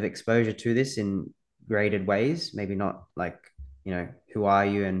kind of exposure to this in graded ways, maybe not like, who are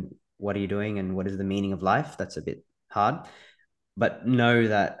you and what are you doing and what is the meaning of life? That's a bit hard, but know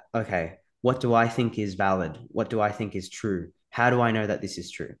that, okay, what do I think is valid? What do I think is true? How do I know that this is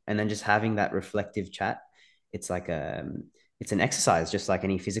true? And then just having that reflective chat, it's like it's an exercise, just like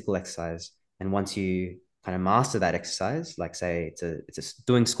any physical exercise. And once you kind of master that exercise, like say it's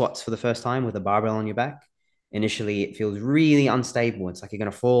doing squats for the first time with a barbell on your back. Initially, it feels really unstable. It's like you're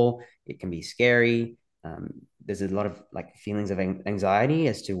gonna fall. It can be scary. There's a lot of like feelings of anxiety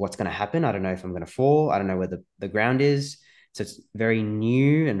as to what's going to happen. I don't know if I'm going to fall. I don't know where the ground is. So it's very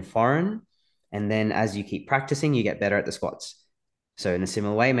new and foreign. And then as you keep practicing, you get better at the squats. So in a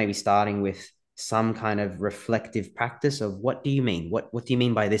similar way, maybe starting with some kind of reflective practice of what do you mean? What do you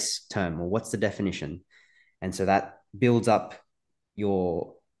mean by this term? Or what's the definition? And so that builds up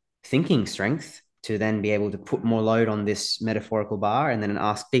your thinking strength to then be able to put more load on this metaphorical bar and then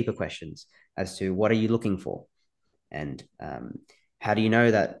ask deeper questions as to what are you looking for? And how do you know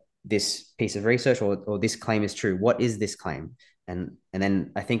that this piece of research or this claim is true? What is this claim? And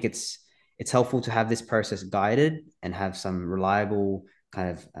then I think it's helpful to have this process guided and have some reliable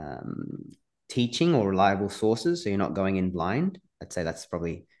kind of teaching or reliable sources, so you're not going in blind. I'd say that's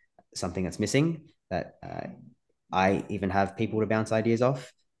probably something that's missing. That I even have people to bounce ideas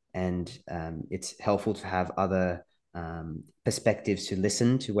off, and it's helpful to have other perspectives to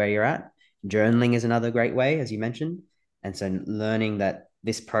listen to where you're at. Journaling is another great way, as you mentioned. And so learning that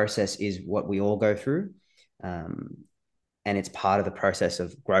this process is what we all go through. Um, and it's part of the process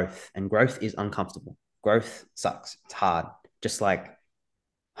of growth. And growth is uncomfortable. Growth sucks. It's hard. Just like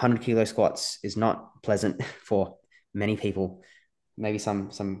 100 kilo squats is not pleasant for many people. Maybe some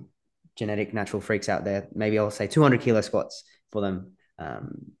genetic natural freaks out there. Maybe I'll say 200 kilo squats for them.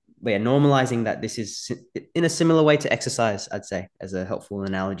 But yeah, normalizing that this is in a similar way to exercise, I'd say, as a helpful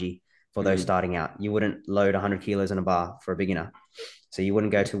analogy for those Mhm. starting out. You wouldn't load 100 kilos on a bar for a beginner. So you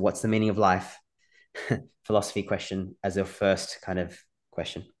wouldn't go to what's the meaning of life philosophy question as your first kind of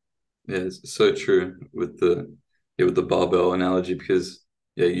question. Yeah, it's so true with the barbell analogy because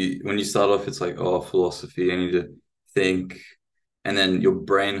yeah, when you start off, it's like, oh, philosophy, I need to think, and then your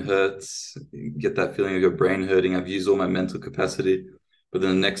brain hurts. You get that feeling of your brain hurting. I've used all my mental capacity, but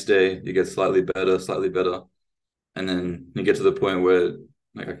then the next day you get slightly better, and then you get to the point where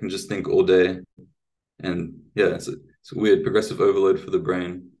like I can just think all day, and yeah, it's a weird progressive overload for the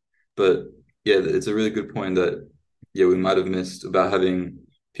brain. But yeah, it's a really good point that yeah, we might have missed about having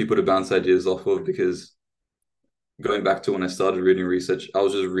people to bounce ideas off of because going back to when I started reading research, I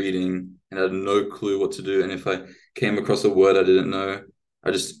was just reading and I had no clue what to do. And if I came across a word I didn't know,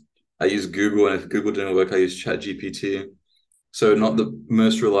 I just I used Google, and if Google didn't work, I used ChatGPT. So not the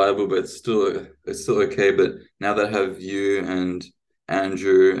most reliable, but it's still okay. But now that I have you and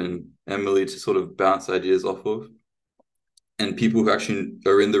Andrew and Emily to sort of bounce ideas off of, and people who actually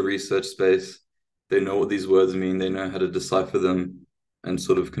are in the research space, they know what these words mean, they know how to decipher them and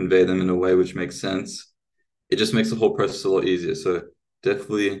sort of convey them in a way which makes sense. it just makes the whole process a lot easier. So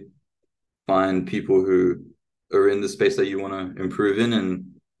definitely find people who are in the space that you want to improve in and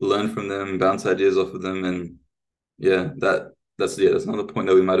learn from them, bounce ideas off of them. And yeah, that's another point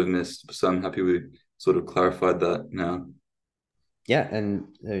that we might have missed. So I'm happy we sort of clarified that now. Yeah, and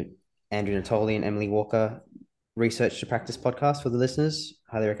Andrew Natoli and Emily Walker research to practice podcast for the listeners.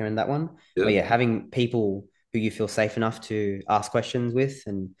 Highly recommend that one. Yeah. But yeah, having people who you feel safe enough to ask questions with,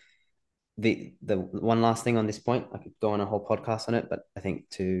 and the one last thing on this point, I could go on a whole podcast on it, but I think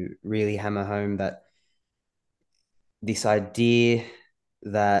to really hammer home that this idea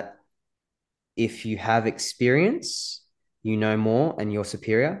that if you have experience, you know more and you're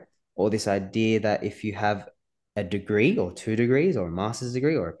superior, or this idea that if you have a degree or 2 degrees or a master's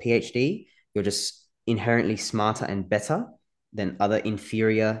degree or a PhD, you're just inherently smarter and better than other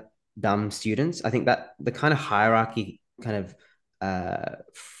inferior, dumb students. I think that the kind of hierarchy kind of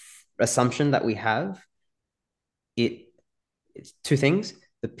assumption that we have, it it's two things.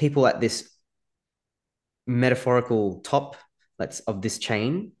 The people at this metaphorical top, let's of this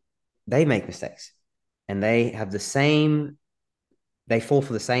chain, they make mistakes and they have the same, they fall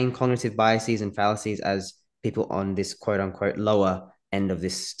for the same cognitive biases and fallacies as people on this quote unquote lower end of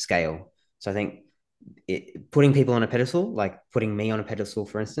this scale. So I think putting people on a pedestal, like putting me on a pedestal,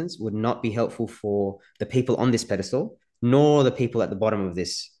 for instance, would not be helpful for the people on this pedestal, nor the people at the bottom of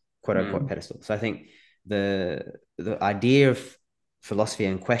this quote unquote Mm. pedestal. So I think the the idea of philosophy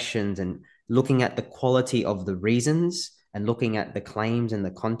and questions and looking at the quality of the reasons and looking at the claims and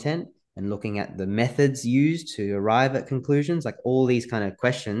the content and looking at the methods used to arrive at conclusions, like all these kind of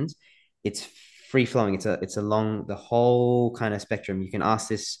questions, it's free flowing. It's along the whole kind of spectrum. You can ask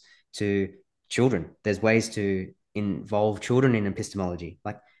this to children. There's ways to involve children in epistemology.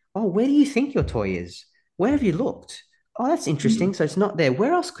 Like, oh, where do you think your toy is? Where have you looked? Oh, that's interesting. Mm. So it's not there.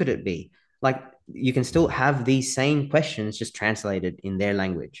 Where else could it be? Like, you can still have these same questions just translated in their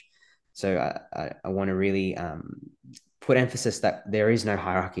language. So I want to really put emphasis that there is no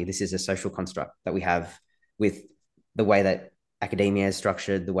hierarchy. This is a social construct that we have with the way that academia is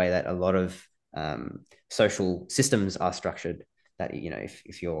structured, the way that a lot of social systems are structured. That, you know,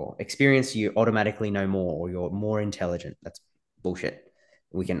 if you're experienced, you automatically know more or you're more intelligent. That's bullshit.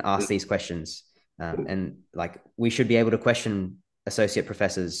 We can ask these questions, and like we should be able to question associate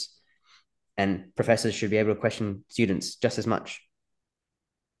professors, and professors should be able to question students just as much.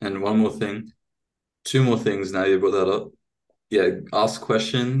 And one more thing, two more things now you brought that up. Yeah, ask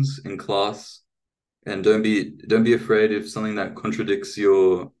questions in class and don't be afraid if something that contradicts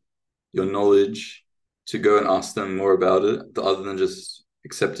your knowledge to go and ask them more about it other than just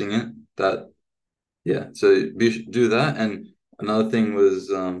accepting it. That yeah, so do that. And another thing was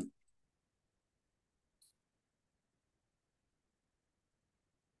I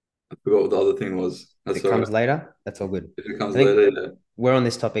forgot what the other thing was. If That's it all comes right. later, that's all good. If it comes I later, think yeah. we're on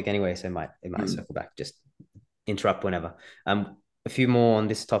this topic anyway, so it might Hmm. circle back. Just interrupt whenever. A few more on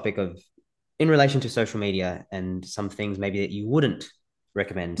this topic of in relation to social media and some things maybe that you wouldn't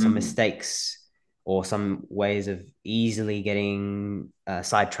recommend, some Hmm. mistakes or some ways of easily getting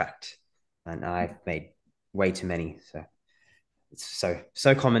sidetracked. And I've made way too many. So it's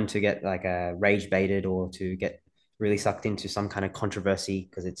so common to get like rage baited or to get really sucked into some kind of controversy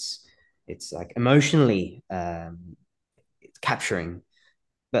because it's like emotionally it's capturing.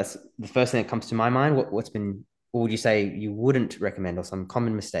 That's the first thing that comes to my mind. What would you say you wouldn't recommend or some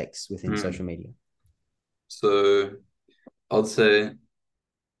common mistakes within Hmm. social media? So I'd say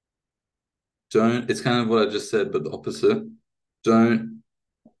don't, it's kind of what I just said, but the opposite. Don't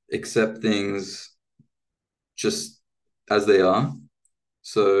accept things just as they are.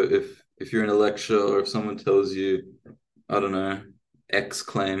 So if you're in a lecture or if someone tells you, I don't know, X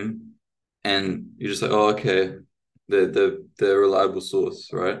claim, and you're just like, oh, okay, they're a reliable source,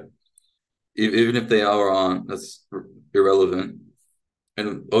 right? Even if they are or aren't, that's irrelevant.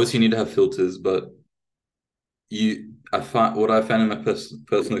 And obviously, you need to have filters, but I find what I found in my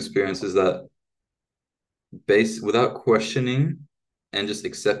personal experience is that without questioning and just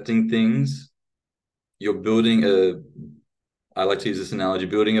accepting things, you're building I like to use this analogy,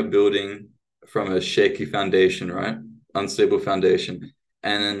 building a building from a shaky foundation, right? Unstable foundation.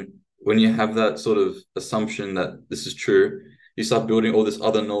 And then when you have that sort of assumption that this is true, you start building all this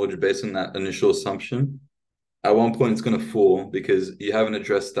other knowledge based on that initial assumption. At one point, it's going to fall because you haven't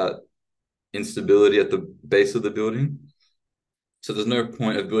addressed that instability at the base of the building. So there's no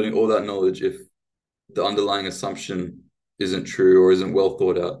point of building all that knowledge if the underlying assumption isn't true or isn't well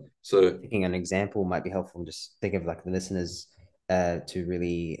thought out. So, Thinking an example might be helpful. Just think of like the listeners to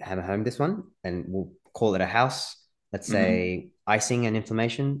really hammer home this one, and we'll call it a house. Let's mhm. say icing and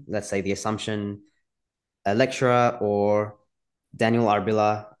inflammation. Let's say the assumption. a lecturer or Daniel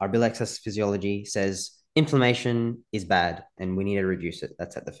Arbilla Access Physiology says inflammation is bad and we need to reduce it.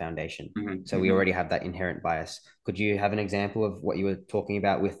 That's at the foundation. Mhm, So we mhm. already have that inherent bias. Could you have an example of what you were talking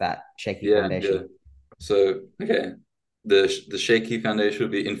about with that shaky Yeah, yeah. foundation? So, okay, the shaky foundation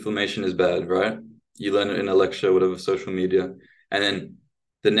would be inflammation is bad, right? You learn it in a lecture, whatever, social media, and then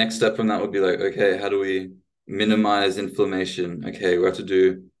the next step from that would be like, okay, how do we minimize inflammation? Okay, we have to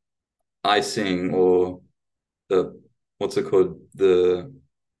do icing or the what's it called? The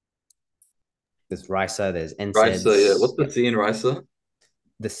There's RISA, there's ricer, yeah. NSAIDs. What's the Yep. C in ricer?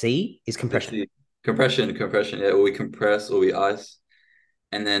 The C is The compression. C. Compression, yeah. Or we compress or we ice.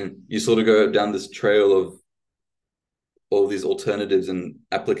 And then you sort of go down this trail of all these alternatives and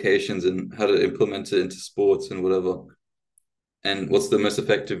applications and how to implement it into sports and whatever. And what's the most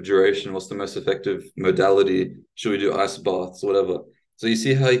effective duration? What's the most effective modality? Should we do ice baths, whatever? So you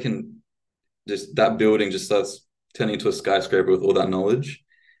see how you can just that building just starts turning into a skyscraper with all that knowledge,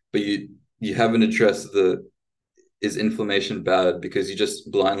 but you haven't addressed the is inflammation bad because you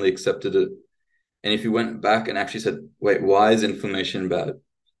just blindly accepted it. And if you went back and actually said, wait, why is inflammation bad?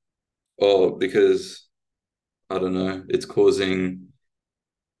 Oh, because I don't know, it's causing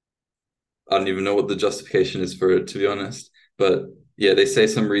I don't even know what the justification is for it, to be honest. But yeah, they say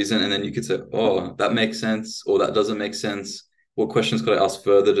some reason, and then you could say, oh, that makes sense, or that doesn't make sense. What questions could I ask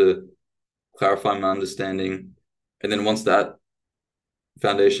further to clarify my understanding? And then once that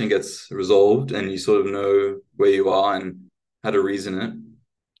foundation gets resolved and you sort of know where you are and how to reason it,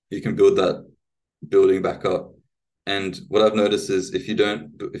 you can build that building back up. And what I've noticed is if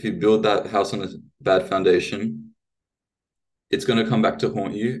you build that house on a bad foundation, it's going to come back to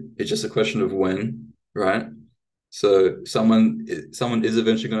haunt you. It's just a question of when, right? So someone is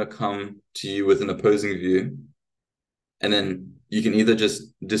eventually going to come to you with an opposing view, and then you can either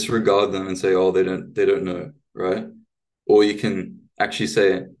just disregard them and say, "Oh, they don't know," right? Or you can actually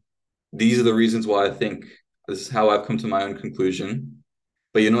say, "These are the reasons why I think this is how I've come to my own conclusion."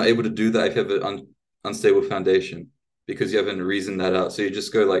 But you're not able to do that if you have an unstable foundation because you haven't reasoned that out. So you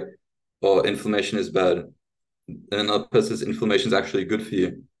just go like, "Oh, inflammation is bad," and another person says inflammation is actually good for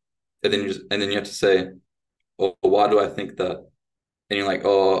you, and then you have to say, "Oh, why do I think that?" And you're like,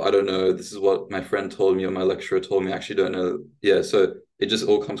 oh, I don't know. This is what my friend told me or my lecturer told me. I actually don't know. Yeah. So it just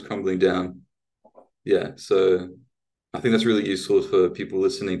all comes crumbling down. Yeah. So I think that's really useful for people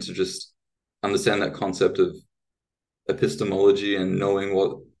listening to just understand that concept of epistemology and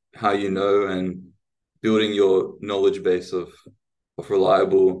knowing how you know, and building your knowledge base of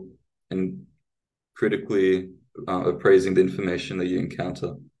reliable and critically appraising the information that you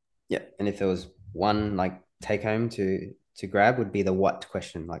encounter. Yeah. And if there was one like take home to grab would be the what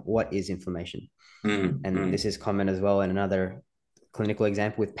question, like what is inflammation? Mm, And this mm, is common as well in another clinical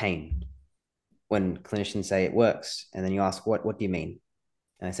example with pain. When clinicians say it works, and then you ask what do you mean?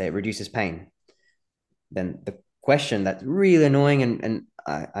 And I say it reduces pain. Then the question that's really annoying, and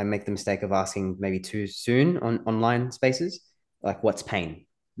I make the mistake of asking maybe too soon on online spaces, like what's pain?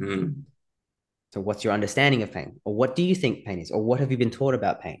 mm, So what's your understanding of pain? Or what do you think pain is? Or what have you been taught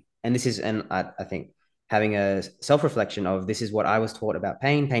about pain? And this is, and I think having a self-reflection of this is what I was taught about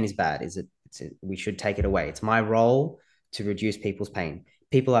pain. Pain is bad. We should take it away. It's my role to reduce people's pain.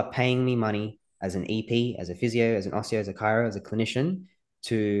 People are paying me money as an EP, as a physio, as an osteo, as a chiro, as a clinician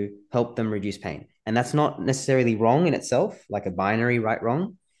to help them reduce pain. And that's not necessarily wrong in itself, like a binary right,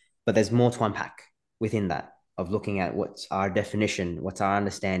 wrong, but there's more to unpack within that of looking at what's our definition, what's our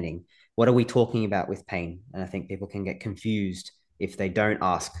understanding, what are we talking about with pain? And I think people can get confused if they don't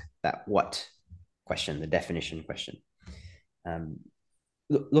ask that what question, the definition question. Um,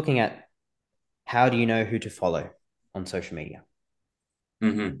 Looking at how do you know who to follow on social media?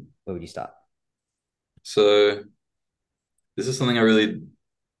 mm-hmm. Where would you start? So this is something I really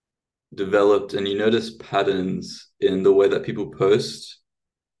developed, and you notice patterns in the way that people post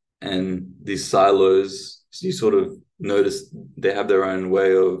and these silos. So you sort of notice they have their own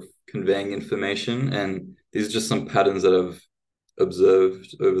way of conveying information, and these are just some patterns that I've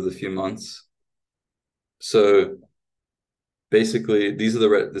observed over the few months. So basically, this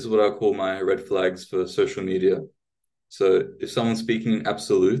is what I call my red flags for social media. So if someone's speaking in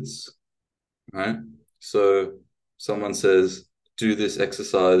absolutes, right? So someone says, do this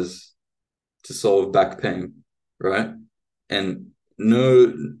exercise to solve back pain, right? And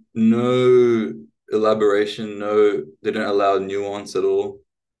no elaboration, they don't allow nuance at all.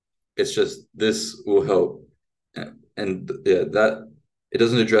 It's just this will help. And yeah, that it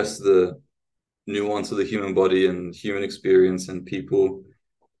doesn't address the nuance of the human body and human experience and people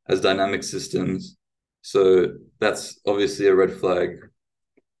as dynamic systems. So that's obviously a red flag.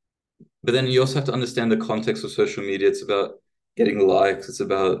 But then you also have to understand the context of social media. It's about getting likes. It's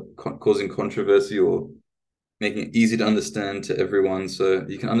about causing controversy or making it easy to understand to everyone. So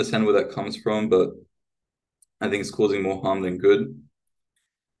you can understand where that comes from, but I think it's causing more harm than good.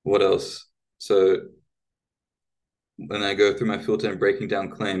 What else? So when I go through my filter and breaking down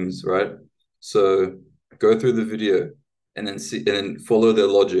claims, right? So go through the video and then see and then follow their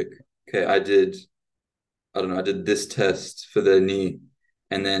logic. Okay, I don't know, I did this test for their knee,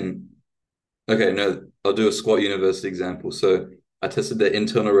 and then okay, no, I'll do a squat university example. So I tested their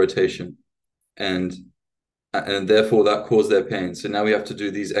internal rotation, and and therefore that caused their pain. So now we have to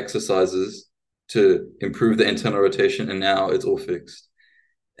do these exercises to improve the internal rotation, and now it's all fixed.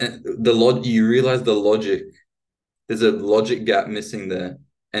 And you realize the logic, there's a logic gap missing there.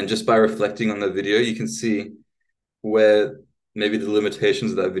 And just by reflecting on the video, you can see where maybe the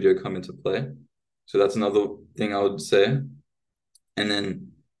limitations of that video come into play. So that's another thing I would say. And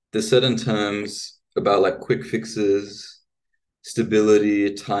then there's certain terms about like quick fixes,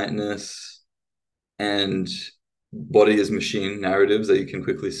 stability, tightness, and body as machine narratives that you can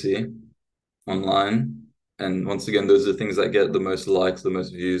quickly see online. And once again, those are things that get the most likes, the most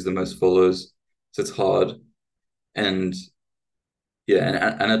views, the most follows. So it's hard. And yeah,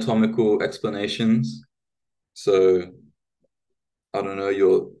 and anatomical explanations. So I don't know,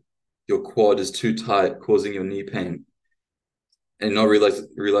 your quad is too tight, causing your knee pain, and not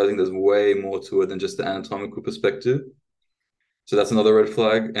realizing there's way more to it than just the anatomical perspective. So that's another red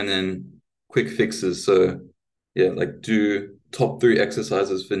flag. And then quick fixes. So yeah, like do top three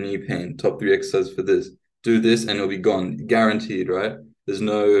exercises for knee pain, top three exercises for this. Do this and it'll be gone, guaranteed, right? There's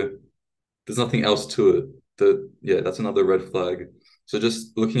nothing else to it. Yeah, that's another red flag. So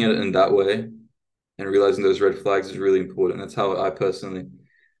just looking at it in that way and realizing those red flags is really important. That's how I personally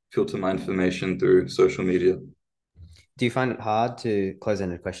filter my information through social media. Do you find it hard to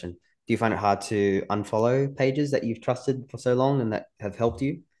close-ended question? Do you find it hard to unfollow pages that you've trusted for so long and that have helped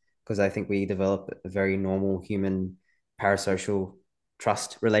you? Because I think we develop a very normal human parasocial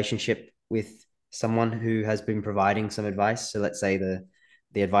trust relationship with someone who has been providing some advice. So let's say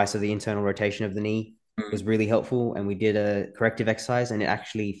the advice of the internal rotation of the knee was Mm. really helpful and we did a corrective exercise and it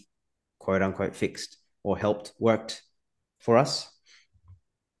actually quote unquote fixed or helped worked for us.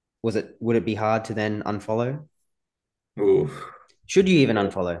 Would it be hard to then unfollow? Oof. Should you even Yeah.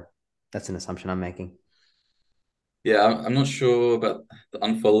 unfollow? That's an assumption I'm making. Yeah, I'm not sure about the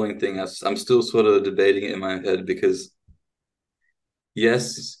unfollowing thing. I'm still sort of debating it in my head because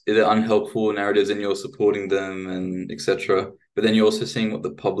yes, they're unhelpful narratives and you're supporting them and etc. But then you're also seeing what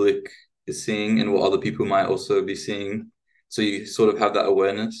the public is seeing and what other people might also be seeing. So you sort of have that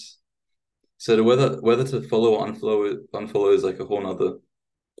awareness. So whether to follow or unfollow is like a whole nother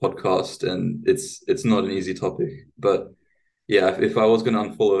podcast, and it's not an easy topic. But yeah, if I was going to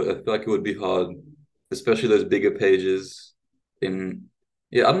unfollow, I feel like it would be hard, especially those bigger pages. In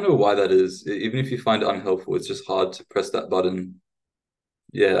Yeah, I don't know why that is. Even if you find it unhelpful, it's just hard to press that button.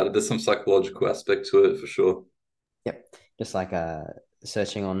 Yeah, there's some psychological aspect to it for sure. Yep. Just like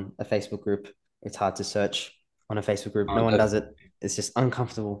searching on a Facebook group. It's hard to search on a Facebook group. No one does it. Definitely. It's just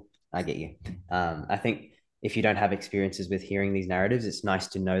uncomfortable. I get you. I think if you don't have experiences with hearing these narratives, it's nice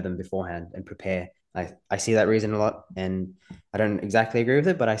to know them beforehand and prepare. I see that reason a lot, and I don't exactly agree with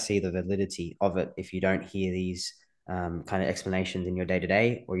it, but I see the validity of it if you don't hear these kind of explanations in your day to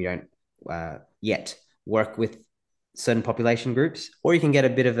day, or you don't yet work with certain population groups, or you can get a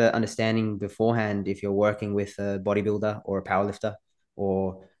bit of an understanding beforehand if you're working with a bodybuilder or a powerlifter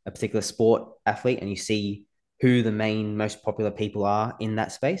or a particular sport athlete and you see who the main most popular people are in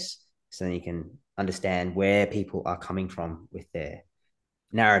that space. So then you can understand where people are coming from with their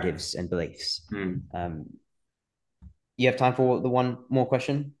narratives and beliefs. Hmm. You have time for the one more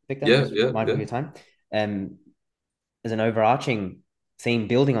question, Victor? Yeah, Just yeah, mindful of yeah. your time. Um, as an overarching theme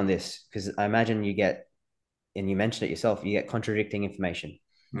building on this, because I imagine you get, and you mentioned it yourself, you get contradicting information.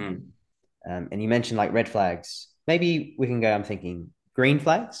 Hmm. And you mentioned like red flags. Maybe we can go, I'm thinking green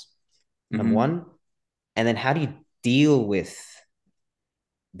flags, number Hmm. one. And then how do you deal with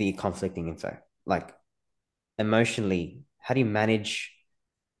the conflicting info? Like emotionally, how do you manage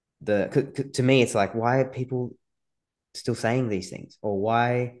to me, it's like, why are people still saying these things? Or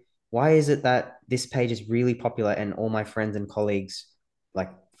why is it that this page is really popular and all my friends and colleagues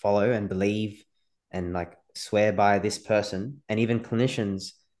like follow and believe and like swear by this person and even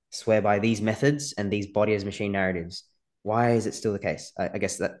clinicians swear by these methods and these body as machine narratives? Why is it still the case? I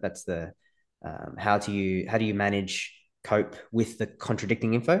guess that's the how do you manage cope with the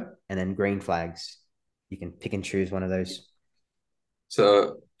contradicting info and then green flags? You can pick and choose one of those.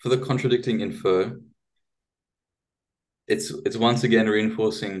 So for the contradicting info, it's once again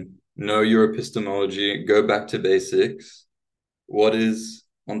reinforcing know your epistemology, go back to basics. What is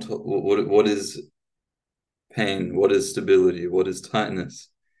on top, what is pain? What is stability? What is tightness?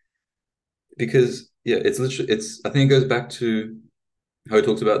 Because yeah, it's literally it's I think it goes back to how he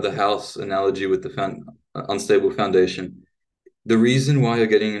talked about the house analogy with the unstable foundation. The reason why you're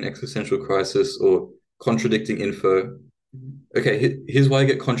getting an existential crisis or contradicting info. Okay, here's why I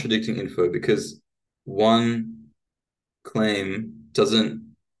get contradicting info because one claim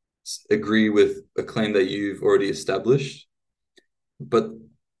doesn't agree with a claim that you've already established. But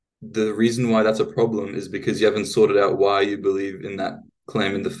the reason why that's a problem is because you haven't sorted out why you believe in that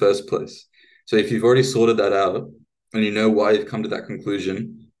claim in the first place. So if you've already sorted that out and you know why you've come to that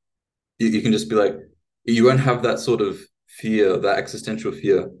conclusion, you can just be like, you won't have that sort of fear, that existential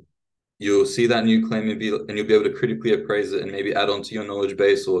fear. You'll see that new claim and you'll be able to critically appraise it and maybe add on to your knowledge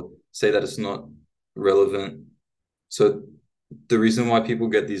base or say that it's not relevant. So the reason why people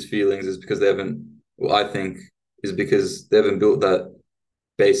get these feelings is because they haven't, well, I think, is because they haven't built that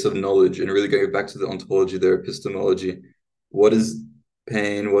base of knowledge and really going back to the ontology, their epistemology. What is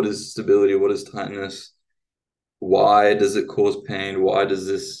pain? What is stability? What is tightness? Why does it cause pain? Why is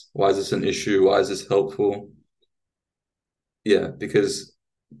this an issue? Why is this helpful? Yeah, because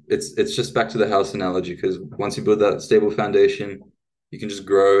it's just back to the house analogy, because once you build that stable foundation, you can just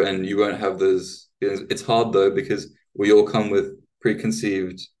grow and you won't have those feelings. It's hard though, because we all come with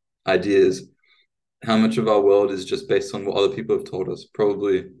preconceived ideas. How much of our world is just based on what other people have told us?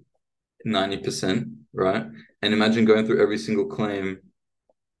 Probably 90%, right? And imagine going through every single claim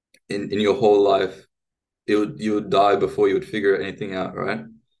in your whole life. You would die before you would figure anything out, right?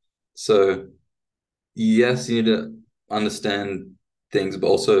 So yes, you need to understand things, but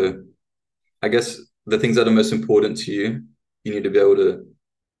also I guess the things that are most important to you, you need to be able to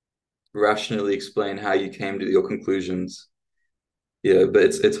rationally explain how you came to your conclusions. Yeah, but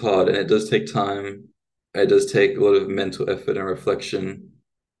it's hard and it does take time. It does take a lot of mental effort and reflection.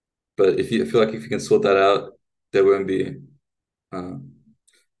 But if you I feel like if you can sort that out, there won't be uh,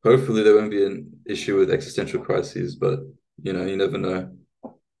 hopefully there won't be an issue with existential crises, but you never know.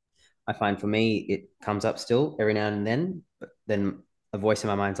 I find for me, it comes up still every now and then, but then a voice in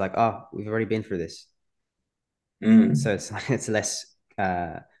my mind's like, oh, we've already been through this. So Mm. it's less,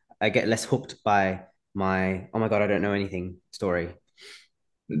 uh, I get less hooked by my, oh my God, I don't know anything story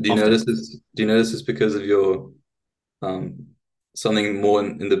often. Do you notice this because of your um something more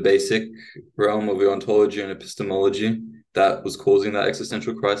in the basic realm of your ontology and epistemology that was causing that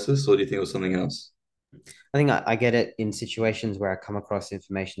existential crisis, or do you think it was something else? I think I get it in situations where I come across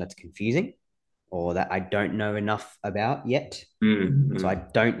information that's confusing or that I don't know enough about yet. So I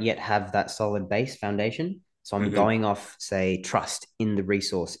Mm, don't yet have that solid base foundation. So I'm mm, going off, say, trust in the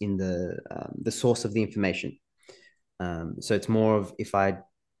resource, in the source of the information. So it's more of if I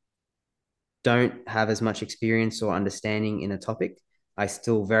don't have as much experience or understanding in a topic, I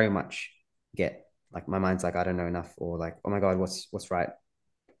still very much get like my mind's like I don't know enough, or like oh my god, what's right?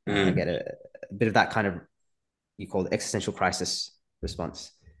 I mm. get a bit of that kind of you call it existential crisis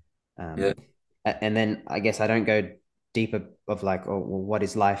response. Yeah, Um, and then I guess I don't go deeper of like, oh, well, what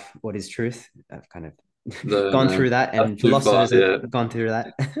is life? What is truth? I've kind of no, gone no, through that, that's and too far. philosophers have Yeah. gone through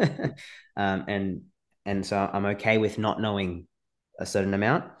that. um, and and so I'm okay with not knowing a certain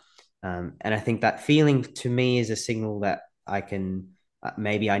amount. And I think that feeling to me is a signal that I can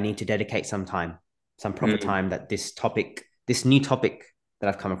maybe I need to dedicate some time, some proper Mm. time that this new topic that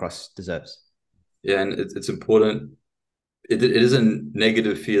I've come across deserves. Yeah, and it's important. It is a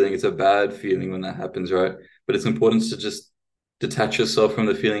negative feeling. It's a bad feeling when that happens, right? But it's important to just detach yourself from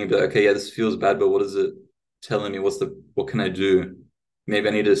the feeling and be like, okay, yeah, this feels bad, but what is it telling me? What can I do? Maybe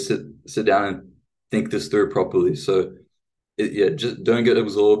I need to sit down and think this through properly. So yeah, just don't get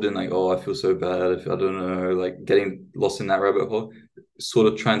absorbed in like, oh, I feel so bad. If I don't know, like getting lost in that rabbit hole. Sort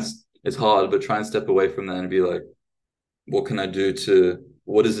of try and it's hard, but try and step away from that and be like, what can I do to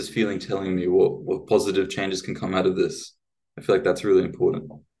what is this feeling telling me? What positive changes can come out of this? I feel like that's really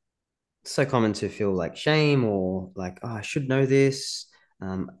important. So common to feel like shame or like, oh, I should know this,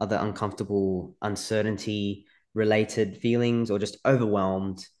 other uncomfortable, uncertainty related feelings, or just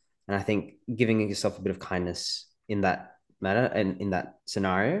overwhelmed. And I think giving yourself a bit of kindness in that matter and in that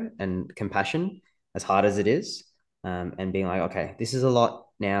scenario and compassion, as hard as it is, and being like, okay, this is a lot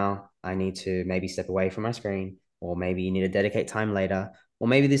now. I need to maybe step away from my screen, or maybe you need to dedicate time later, or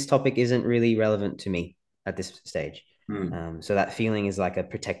maybe this topic isn't really relevant to me at this stage. Hmm. So that feeling is like a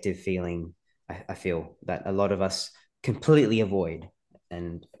protective feeling. I feel that a lot of us completely avoid,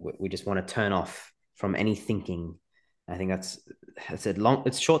 and we just want to turn off from any thinking. I think that's a long.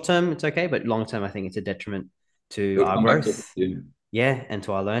 It's short term, it's okay, but long term, I think it's a detriment to It'll our come back to growth. you. yeah, and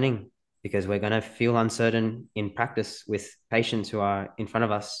to our learning, because we're going to feel uncertain in practice with patients who are in front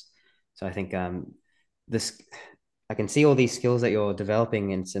of us. So I think this, I can see all these skills that you're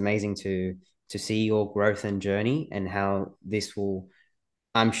developing, and it's amazing to see your growth and journey and how this will.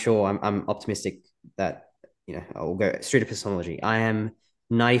 I'm sure I'm optimistic that I'll go straight to epistemology. I am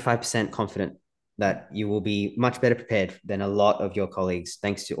 95% confident that you will be much better prepared than a lot of your colleagues,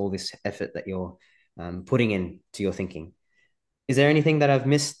 thanks to all this effort that you're putting in to your thinking. Is there anything that I've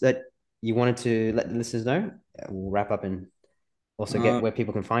missed that you wanted to let the listeners know? We'll wrap up and also get Uh, where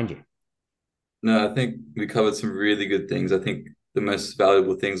people can find you. no, I think we covered some really good things. I think the most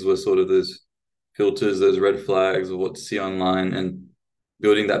valuable things were sort of those filters, those red flags of what to see online, and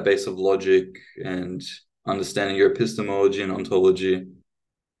building that base of logic and understanding your epistemology and ontology.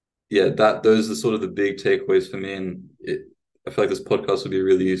 Yeah, that those are sort of the big takeaways for me, and I feel like this podcast would be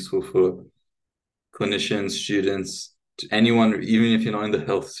really useful for clinicians, students, to anyone, even if you're not in the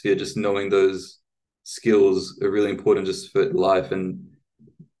health sphere. Just knowing those skills are really important just for life and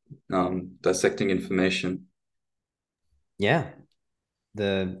dissecting information. Yeah,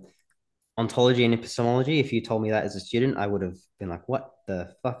 the ontology and epistemology, if you told me that as a student, I would have been like, what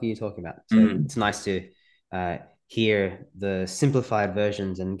the fuck are you talking about? So Mm, it's nice to uh, hear the simplified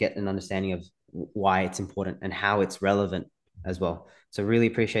versions and get an understanding of why it's important and how it's relevant as well. So really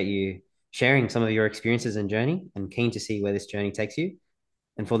appreciate you sharing some of your experiences and journey, and keen to see where this journey takes you.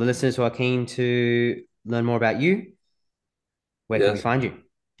 And for the listeners who are keen to learn more about you, where can we yes. find you?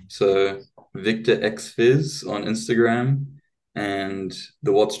 So Victor X Fizz on Instagram and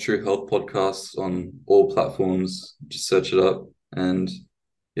the What's True Health podcast on all platforms. Just search it up, and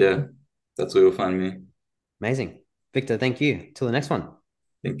yeah, that's where you'll find me. Amazing. Victor, thank you. Till the next one.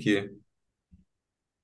 Thank you.